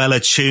 That Weller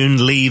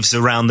tune, Leaves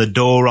Around the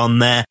Door, on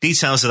there.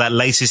 Details of that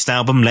latest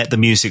album, Let the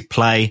Music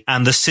Play,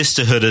 and the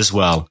sisterhood as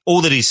well.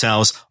 All the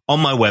details on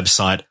my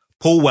website,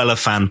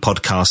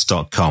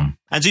 paulwellerfanpodcast.com.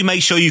 And do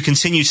make sure you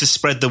continue to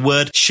spread the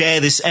word. Share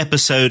this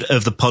episode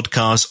of the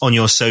podcast on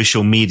your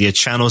social media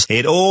channels.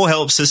 It all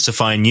helps us to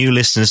find new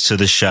listeners to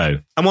the show.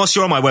 And whilst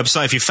you're on my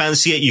website, if you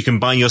fancy it, you can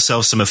buy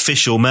yourself some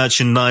official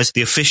merchandise.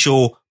 The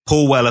official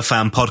Paul Weller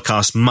Fan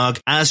Podcast mug,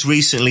 as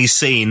recently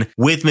seen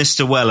with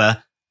Mr.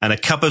 Weller and a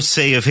cup of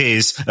tea of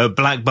his at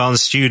Black Barn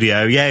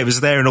Studio. Yeah, it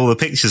was there in all the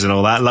pictures and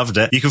all that. Loved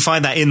it. You can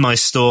find that in my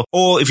store,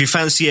 or if you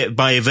fancy it,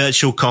 buy a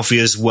virtual coffee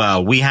as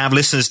well. We have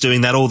listeners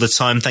doing that all the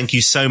time. Thank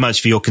you so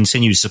much for your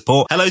continued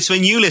support. Hello to a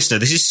new listener.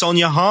 This is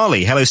Sonia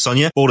Harley. Hello,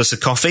 Sonia. Bought us a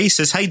coffee.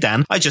 Says, hey,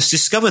 Dan, I just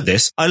discovered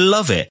this. I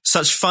love it.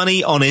 Such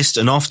funny, honest,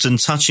 and often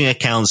touching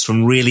accounts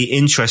from really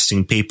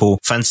interesting people.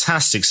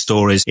 Fantastic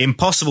stories.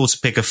 Impossible to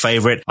pick a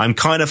favorite. I'm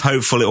kind of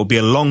hopeful it will be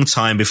a long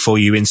time before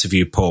you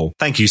interview Paul.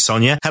 Thank you,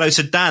 Sonia. Hello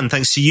to Dan.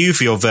 Thanks to you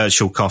for your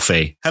virtual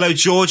coffee. Hello,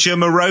 Georgia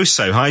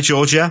Moroso. Hi,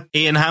 Georgia.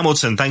 Ian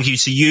Hamilton. Thank you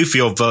to you for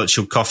your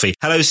virtual coffee.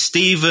 Hello,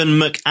 Stephen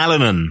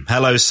McAllenan.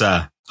 Hello,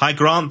 sir. Hi,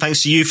 Grant.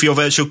 Thanks to you for your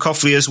virtual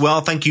coffee as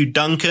well. Thank you,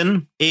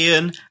 Duncan,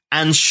 Ian,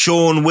 and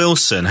Sean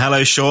Wilson.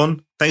 Hello,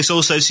 Sean. Thanks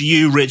also to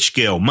you, Rich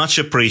Gill. Much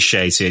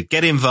appreciated.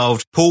 Get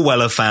involved.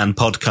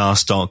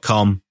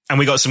 PaulWellerFanPodcast.com. And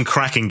we got some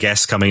cracking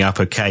guests coming up,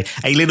 okay?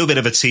 A little bit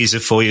of a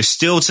teaser for you.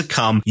 Still to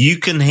come, you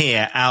can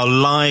hear our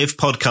live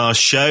podcast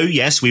show.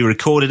 Yes, we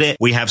recorded it.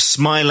 We have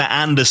Smiler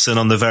Anderson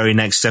on the very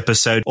next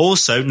episode.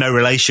 Also, no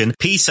relation,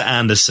 Peter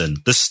Anderson,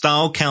 the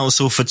Style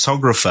Council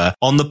photographer,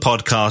 on the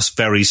podcast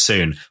very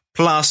soon.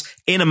 Plus,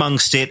 in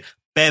amongst it,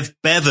 Bev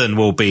Bevan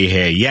will be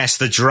here. Yes,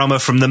 the drummer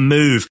from The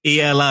Move,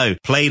 ELO,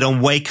 played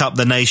on Wake Up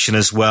the Nation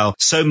as well.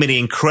 So many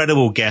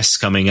incredible guests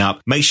coming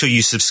up. Make sure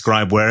you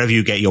subscribe wherever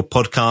you get your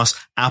podcasts,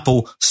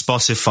 Apple,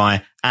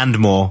 Spotify, and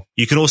more.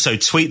 You can also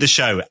tweet the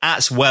show at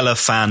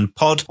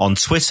WellerFanPod on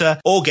Twitter,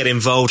 or get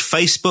involved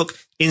Facebook,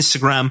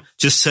 Instagram.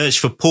 Just search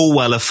for Paul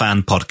Weller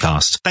Fan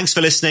Podcast. Thanks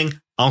for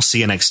listening. I'll see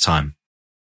you next time.